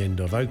stand on the end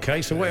of.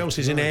 Okay, so what else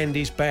is in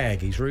Andy's bag?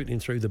 He's rooting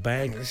through the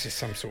bag. This is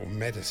some sort of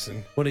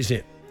medicine. What is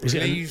it? Is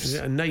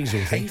it a nasal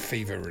thing? Hay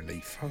fever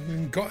relief. I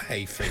haven't got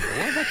hay fever.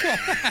 What have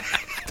I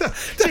got?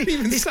 Don't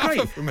even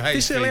suffer from hay fever.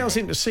 This allows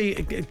him to see,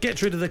 it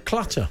gets rid of the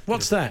clutter.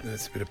 What's that?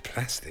 That's a bit of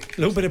plastic.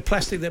 A little bit of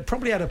plastic that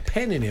probably had a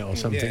pen in it or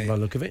something by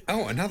the look of it.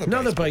 Oh,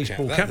 another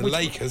baseball cap. That's the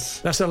Lakers.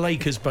 That's a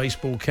Lakers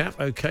baseball cap.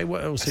 Okay,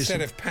 what else is a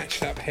set of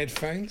patched up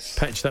headphones.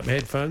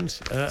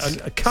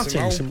 And a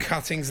cutting. Some old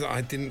cuttings that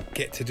I didn't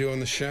get to do on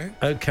the show.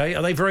 Okay,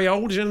 are they very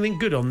old? Is anything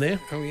good on there?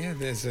 Oh, yeah,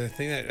 there's a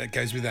thing that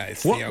goes with that.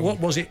 It's what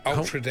was it?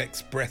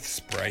 Ultradex breath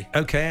spray.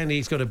 Okay, and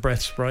he's got a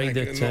breath spray not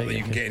that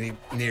you can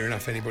get near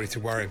enough anybody to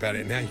worry about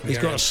it now. you can He's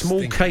go got around a small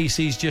stinking. case.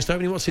 He's just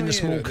opening. What's in the Yeah,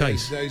 small look,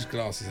 case? Those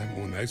glasses, I haven't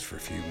worn those for a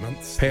few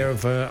months. Pair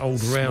of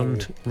old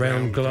round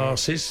round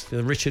glasses.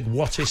 The Richard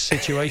Wattis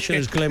situation,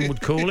 as Glenn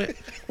would call it.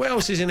 What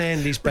else is in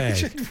Andy's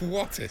bag? Richard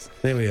Wattis.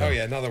 There we are. Oh,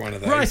 yeah, another one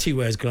of those. Righty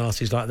wears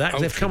glasses like that.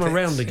 They've come Ultra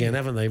around bits, again, yeah.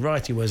 haven't they?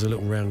 Righty wears a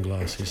little round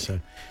glasses, so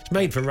it's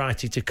made for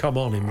Righty to come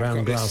on in I've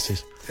round got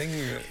glasses. this thing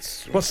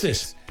that's, What's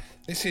this?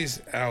 This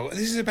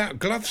is about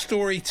Glove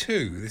Story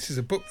 2. This is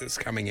a book that's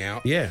coming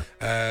out. Yeah.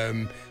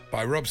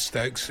 By Rob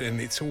Stokes,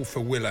 and it's all for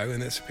Willow,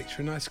 and it's a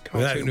picture of a nice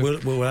We'll cartoon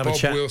have of a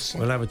chat. Bob Wilson.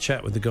 We'll have a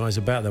chat with the guys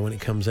about that when it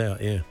comes out.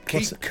 Yeah.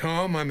 Keep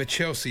calm. I'm a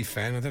Chelsea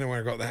fan. I don't know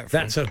where I got that from.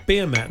 That's a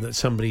beer mat that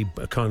somebody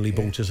kindly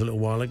bought us a little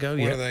while ago. One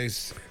Yeah. of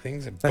those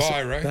things. A That's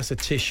biro. that's a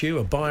tissue,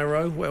 a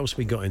biro. What else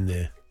we got in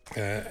there?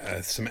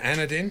 Some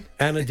Anodin.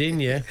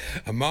 Anodin, yeah.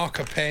 A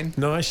marker pen.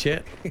 Nice, yeah.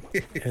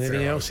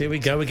 Anything else? Here we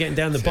go. We're getting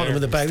down the bottom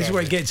of the bag. This is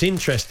where it gets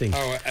interesting.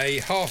 Oh,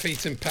 a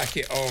half-eaten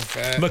packet of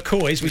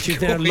McCoy's, which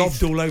is now McCoy's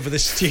lobbed all over the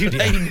studio.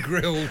 flame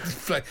grilled.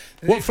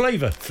 What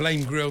flavour?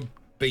 Flame grilled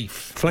beef.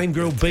 Flame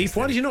grilled beef.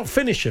 Why did you not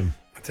finish them?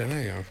 I don't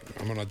know.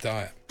 I'm on a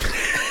diet.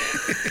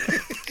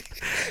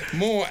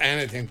 More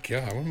Anodin.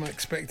 God, what am I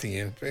expecting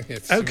here?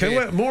 Okay,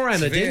 well, more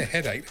Severe Anodin.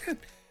 headache.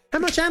 How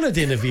much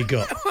Anodin have you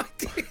got?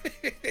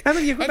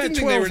 Haven't you got I about didn't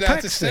think they were 12 allowed to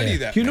packs sell there? you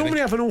that You many.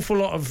 normally have an awful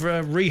lot of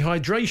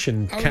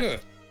rehydration. Oh,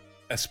 look.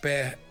 A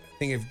spare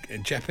thing of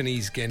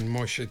Japanese Gen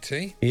Moisture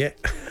tea. Yeah.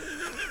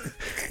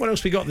 What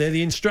else we got there?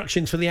 The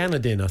instructions for the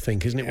Anodin, I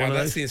think, isn't it? Yeah, One of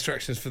that's those? the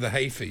instructions for the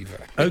hay fever.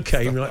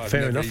 Okay, Stuff right, I've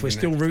fair never enough. We're even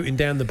still had. rooting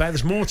down the bag.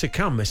 There's more to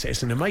come.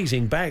 It's an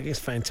amazing bag. It's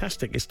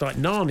fantastic. It's like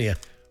Narnia.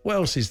 What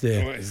else is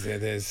there? What is there?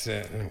 There's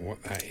I don't know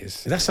what that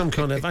is. That's some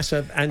kind of that's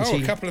an Oh, a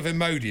anti couple of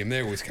Imodium.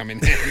 They're always coming.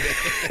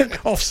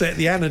 offset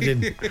the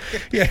Anodin.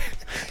 Yeah,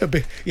 a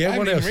bit. I Yeah.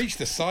 What haven't even else? reached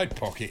the side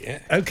pocket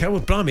yet. Okay, well,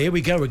 blimey, here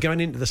we go. We're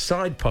going into the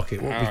side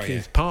pocket. What Oh, we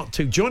yeah. part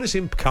 2. Join us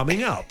in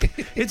coming up.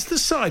 It's the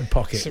side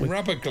pocket. Some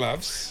rubber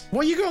gloves.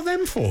 What you got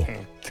them for?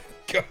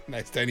 God,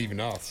 no, don't even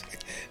ask.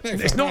 No,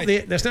 It's for not the.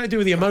 There's nothing to do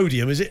with the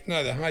Imodium, is it?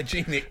 No, the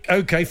hygienic.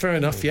 Okay, fair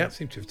enough. I Yeah.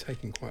 seem to have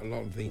taken quite a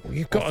lot of the.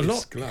 You've got a office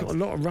lot. gloves. You've got a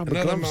lot of rubber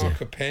Another gloves.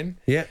 marker pen.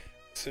 Yeah.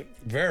 Some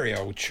very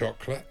old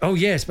chocolate. Oh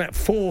yeah, it's about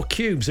 4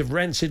 cubes of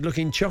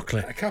rancid-looking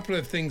chocolate. A couple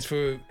of things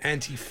for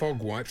anti-fog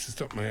wipes to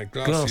stop my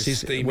glasses, Glasses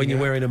steaming when you're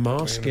up. wearing a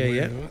mask, When I'm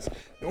yeah, wearing a mask.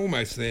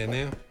 Almost there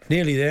now.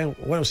 Nearly there.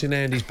 What else in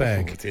Andy's Oh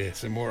bag? dear,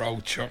 some more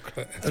old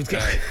chocolate. That's Okay.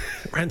 bad.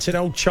 Rancid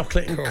old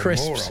chocolate and God,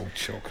 crisps. more old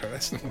chocolate.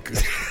 That's not good.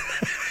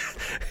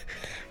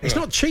 It's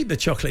not cheap, the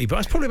chocolate he bought.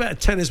 It's probably about a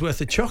tenner's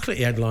worth of chocolate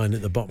he had lying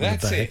at the bottom of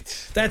the That's bag.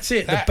 it. That's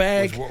it. That the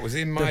bag. was what was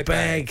in my the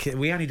bag.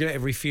 We only do it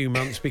every few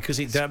months because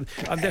it.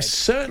 There's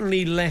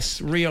certainly less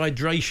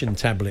rehydration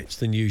tablets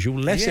than usual,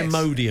 less Yes,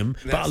 Imodium,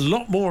 but a that's-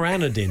 lot more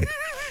Anodin,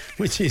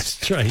 which is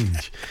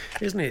strange,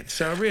 isn't it?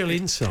 So a real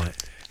insight.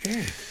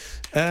 Yeah.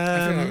 I feel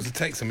like I was to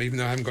take some, even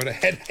though I haven't got a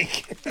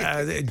headache.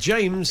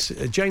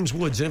 James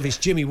Woods, of his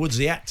Jimmy Woods,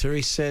 the actor,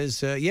 he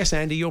says, "Yes,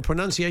 Andy, your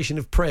pronunciation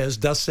of prayers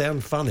does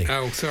sound funny."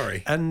 Oh,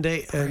 sorry. And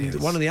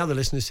one of the other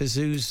listeners says,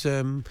 "Who's like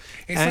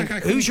I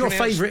couldn't who's your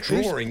pronounce favourite?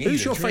 drawing Who's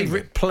either, your do you remember?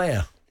 favourite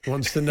player?"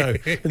 Wants to know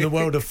in the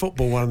world of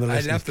football. One of the I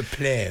listeners. love the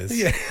players.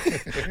 Yeah,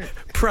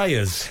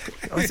 prayers.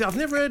 I've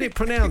never heard it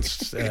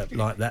pronounced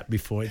like that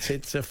before. It's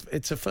a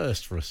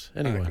first for us.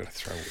 I've Anyway. got to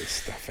throw all this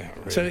stuff out,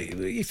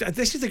 really. So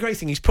this is the great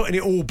thing. He's putting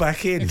it all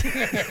back in.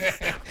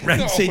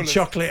 Rancid all of-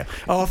 chocolate,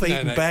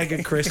 half-eaten No. bag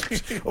of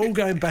crisps, all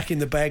going back in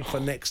the bag for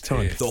next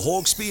time. The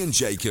Hawksby and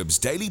Jacobs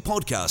Daily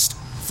Podcast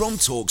from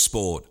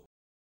TalkSport.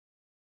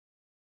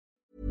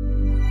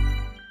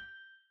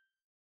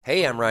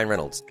 Hey, I'm Ryan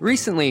Reynolds.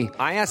 Recently,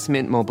 I asked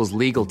Mint Mobile's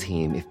legal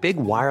team if big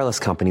wireless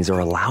companies are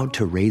allowed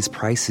to raise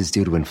prices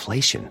due to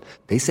inflation.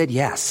 They said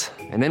yes.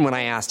 And then when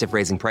I asked if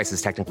raising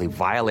prices technically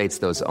violates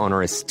those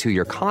onerous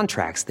 2-year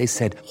contracts, they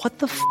said, "What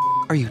the f***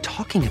 are you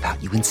talking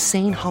about, you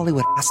insane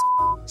Hollywood ass?"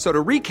 So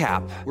to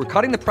recap, we're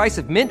cutting the price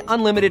of Mint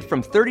Unlimited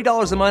from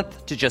 $30 a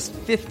month to just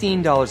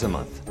 $15 a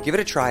month. Give it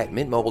a try at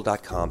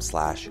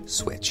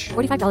mintmobile.com/switch.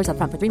 $45 up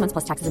front for 3 months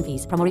plus taxes and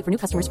fees. Promo rate for new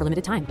customers for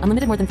limited time.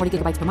 Unlimited more than 40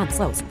 gigabytes per month.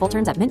 Slows full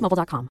terms at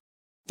mintmobile.com.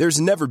 There's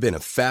never been a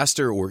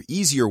faster or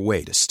easier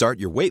way to start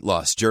your weight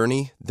loss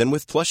journey than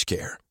with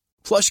PlushCare.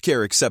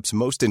 PlushCare accepts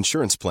most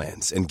insurance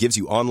plans and gives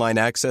you online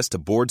access to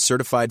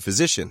board-certified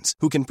physicians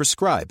who can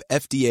prescribe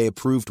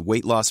FDA-approved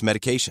weight loss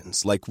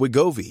medications like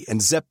Wegovy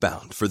and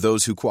Zepbound for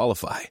those who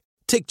qualify.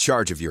 Take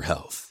charge of your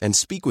health and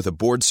speak with a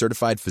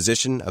board-certified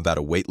physician about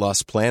a weight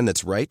loss plan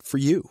that's right for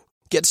you.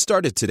 Get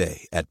started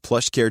today at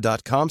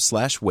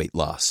plushcare.com/weight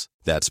loss.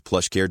 That's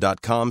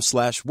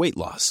plushcare.com/weight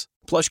loss.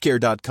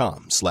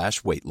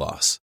 plushcare.com/weight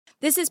loss.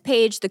 This is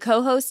Paige, the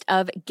co-host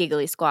of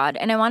Giggly Squad,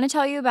 and I want to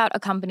tell you about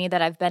a company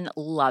that I've been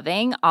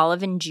loving,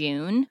 Olive &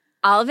 June.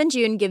 Olive &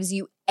 June gives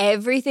you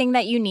everything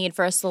that you need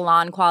for a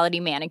salon-quality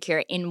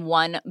manicure in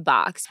one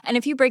box. And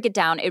if you break it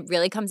down, it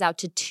really comes out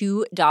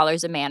to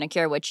 $2 a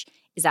manicure, which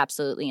is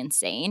absolutely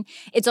insane.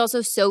 It's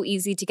also so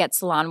easy to get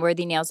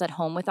salon-worthy nails at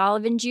home with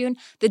Olive & June.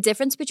 The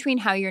difference between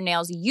how your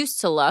nails used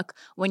to look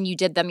when you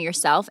did them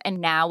yourself and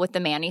now with the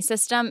Mani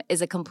system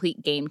is a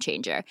complete game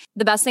changer.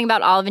 The best thing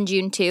about Olive &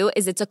 June, too,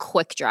 is it's a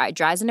quick dry.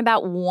 Dries in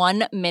about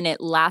 1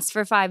 minute, lasts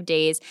for 5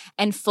 days,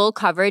 and full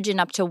coverage in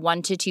up to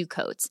 1 to 2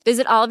 coats.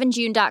 Visit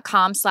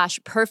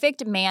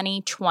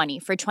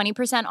oliveandjune.com/perfectmani20 for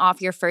 20%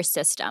 off your first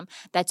system.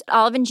 That's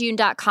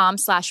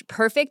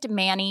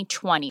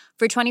oliveandjune.com/perfectmani20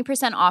 for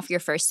 20% off your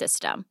first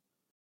system.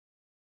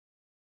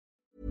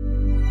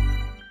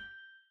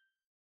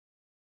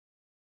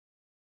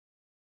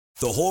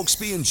 The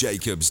Hawksby and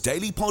Jacobs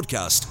Daily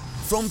Podcast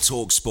from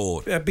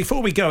TalkSport.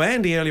 Before we go,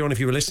 Andy, earlier on, if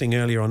you were listening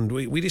earlier on,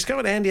 we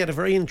discovered Andy had a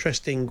very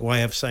interesting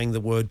way of saying the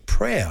word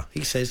prayer.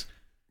 He says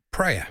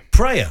prayer,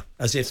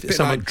 as if it's a bit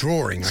someone like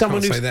drawing. I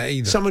can't say that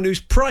either. Someone who's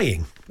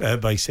praying,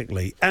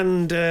 basically.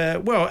 And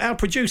well, our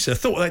producer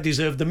thought that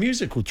deserved the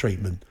musical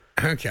treatment.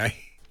 Okay.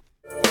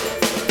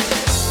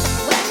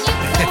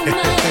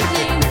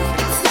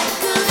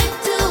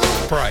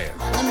 Prayer.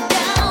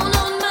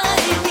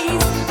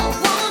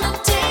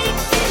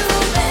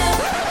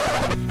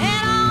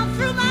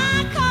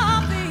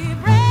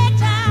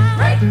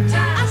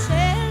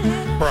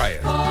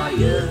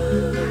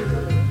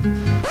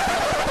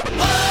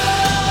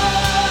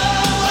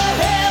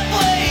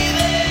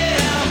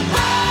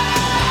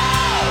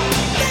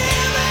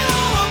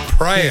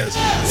 Prayers.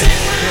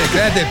 Yeah,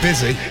 glad they're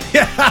busy.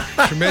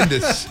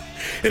 Tremendous.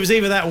 It was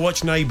either that or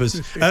watch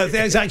Neighbours.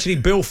 There's actually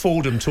Bill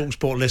Fordham,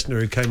 TalkSport listener,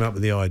 who came up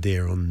with the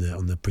idea on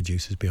the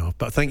producer's behalf.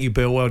 But thank you,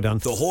 Bill. Well done.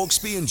 The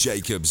Hawksby and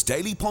Jacobs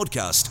Daily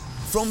Podcast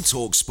from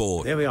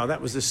TalkSport. There we are.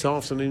 That was this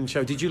afternoon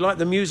show. Did you like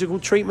the musical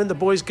treatment the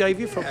boys gave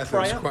you for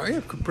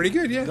Prayer? Pretty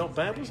good, yeah. Not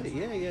bad, was it?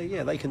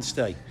 Yeah. They can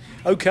stay.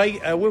 Okay,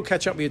 we'll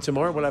catch up with you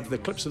tomorrow. We'll have the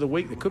clips of the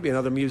week. There could be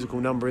another musical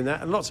number in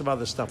that and lots of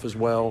other stuff as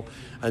well.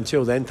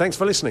 Until then, thanks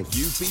for listening.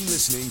 You've been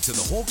listening to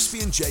the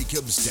Hawksby and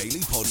Jacobs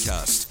Daily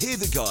Podcast. Hear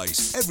the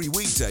guys every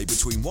weekday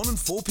between 1 and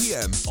 4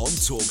 p.m. on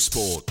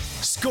TalkSport.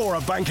 Score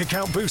a bank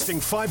account boosting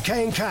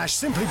 5k in cash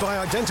simply by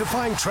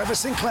identifying Trevor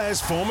Sinclair's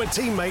former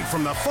teammate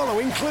from the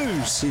following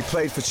clues. He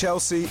played for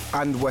Chelsea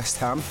and West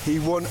Ham. He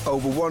won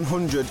over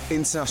 100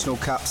 international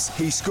caps.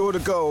 He scored a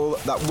goal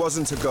that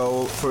wasn't a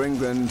goal for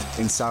England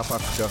in South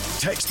Africa.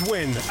 Text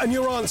WIN and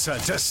your answer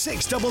to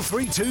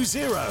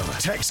 63320.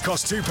 Text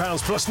costs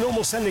 £2 plus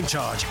normal sending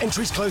charge.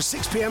 Entries close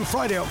 6 p.m.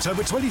 Friday,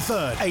 October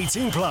 23rd.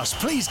 18 plus.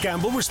 Please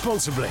gamble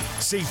responsibly.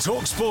 See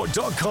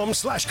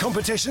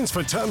talksport.com/competitions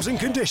for terms and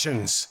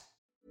conditions.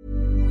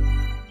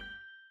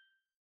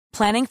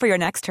 Planning for your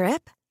next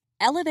trip?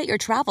 Elevate your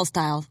travel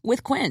style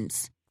with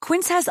Quince.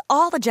 Quince has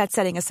all the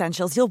jet-setting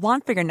essentials you'll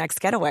want for your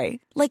next getaway,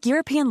 like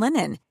European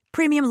linen,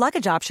 premium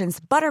luggage options,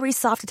 buttery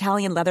soft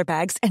Italian leather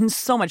bags, and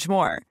so much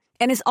more.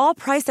 And is all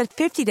priced at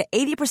 50 to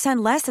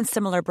 80% less than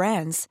similar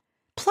brands.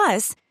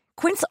 Plus,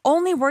 Quince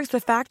only works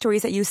with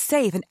factories that use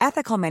safe and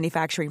ethical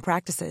manufacturing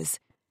practices.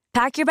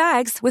 Pack your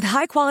bags with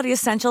high-quality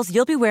essentials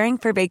you'll be wearing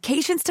for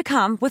vacations to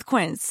come with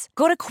Quince.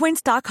 Go to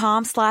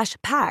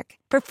quince.com/pack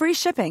for free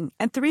shipping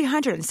and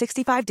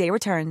 365-day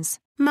returns.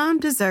 Mom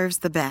deserves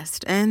the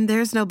best, and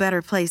there's no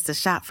better place to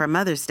shop for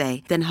Mother's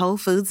Day than Whole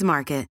Foods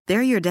Market.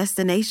 They're your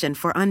destination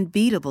for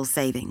unbeatable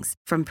savings,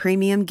 from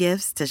premium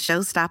gifts to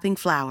show-stopping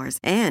flowers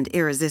and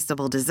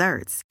irresistible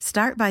desserts.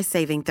 Start by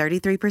saving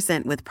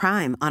 33% with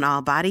Prime on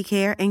all body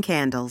care and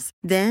candles.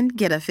 Then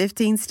get a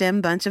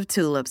 15-stem bunch of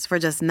tulips for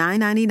just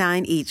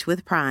 $9.99 each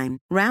with Prime.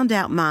 Round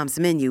out Mom's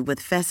menu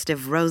with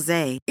festive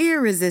rosé,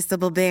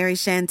 irresistible berry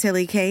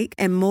chantilly cake,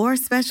 and more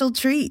special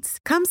treats.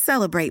 Come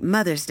celebrate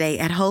Mother's Day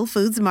at Whole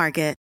Foods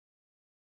Market.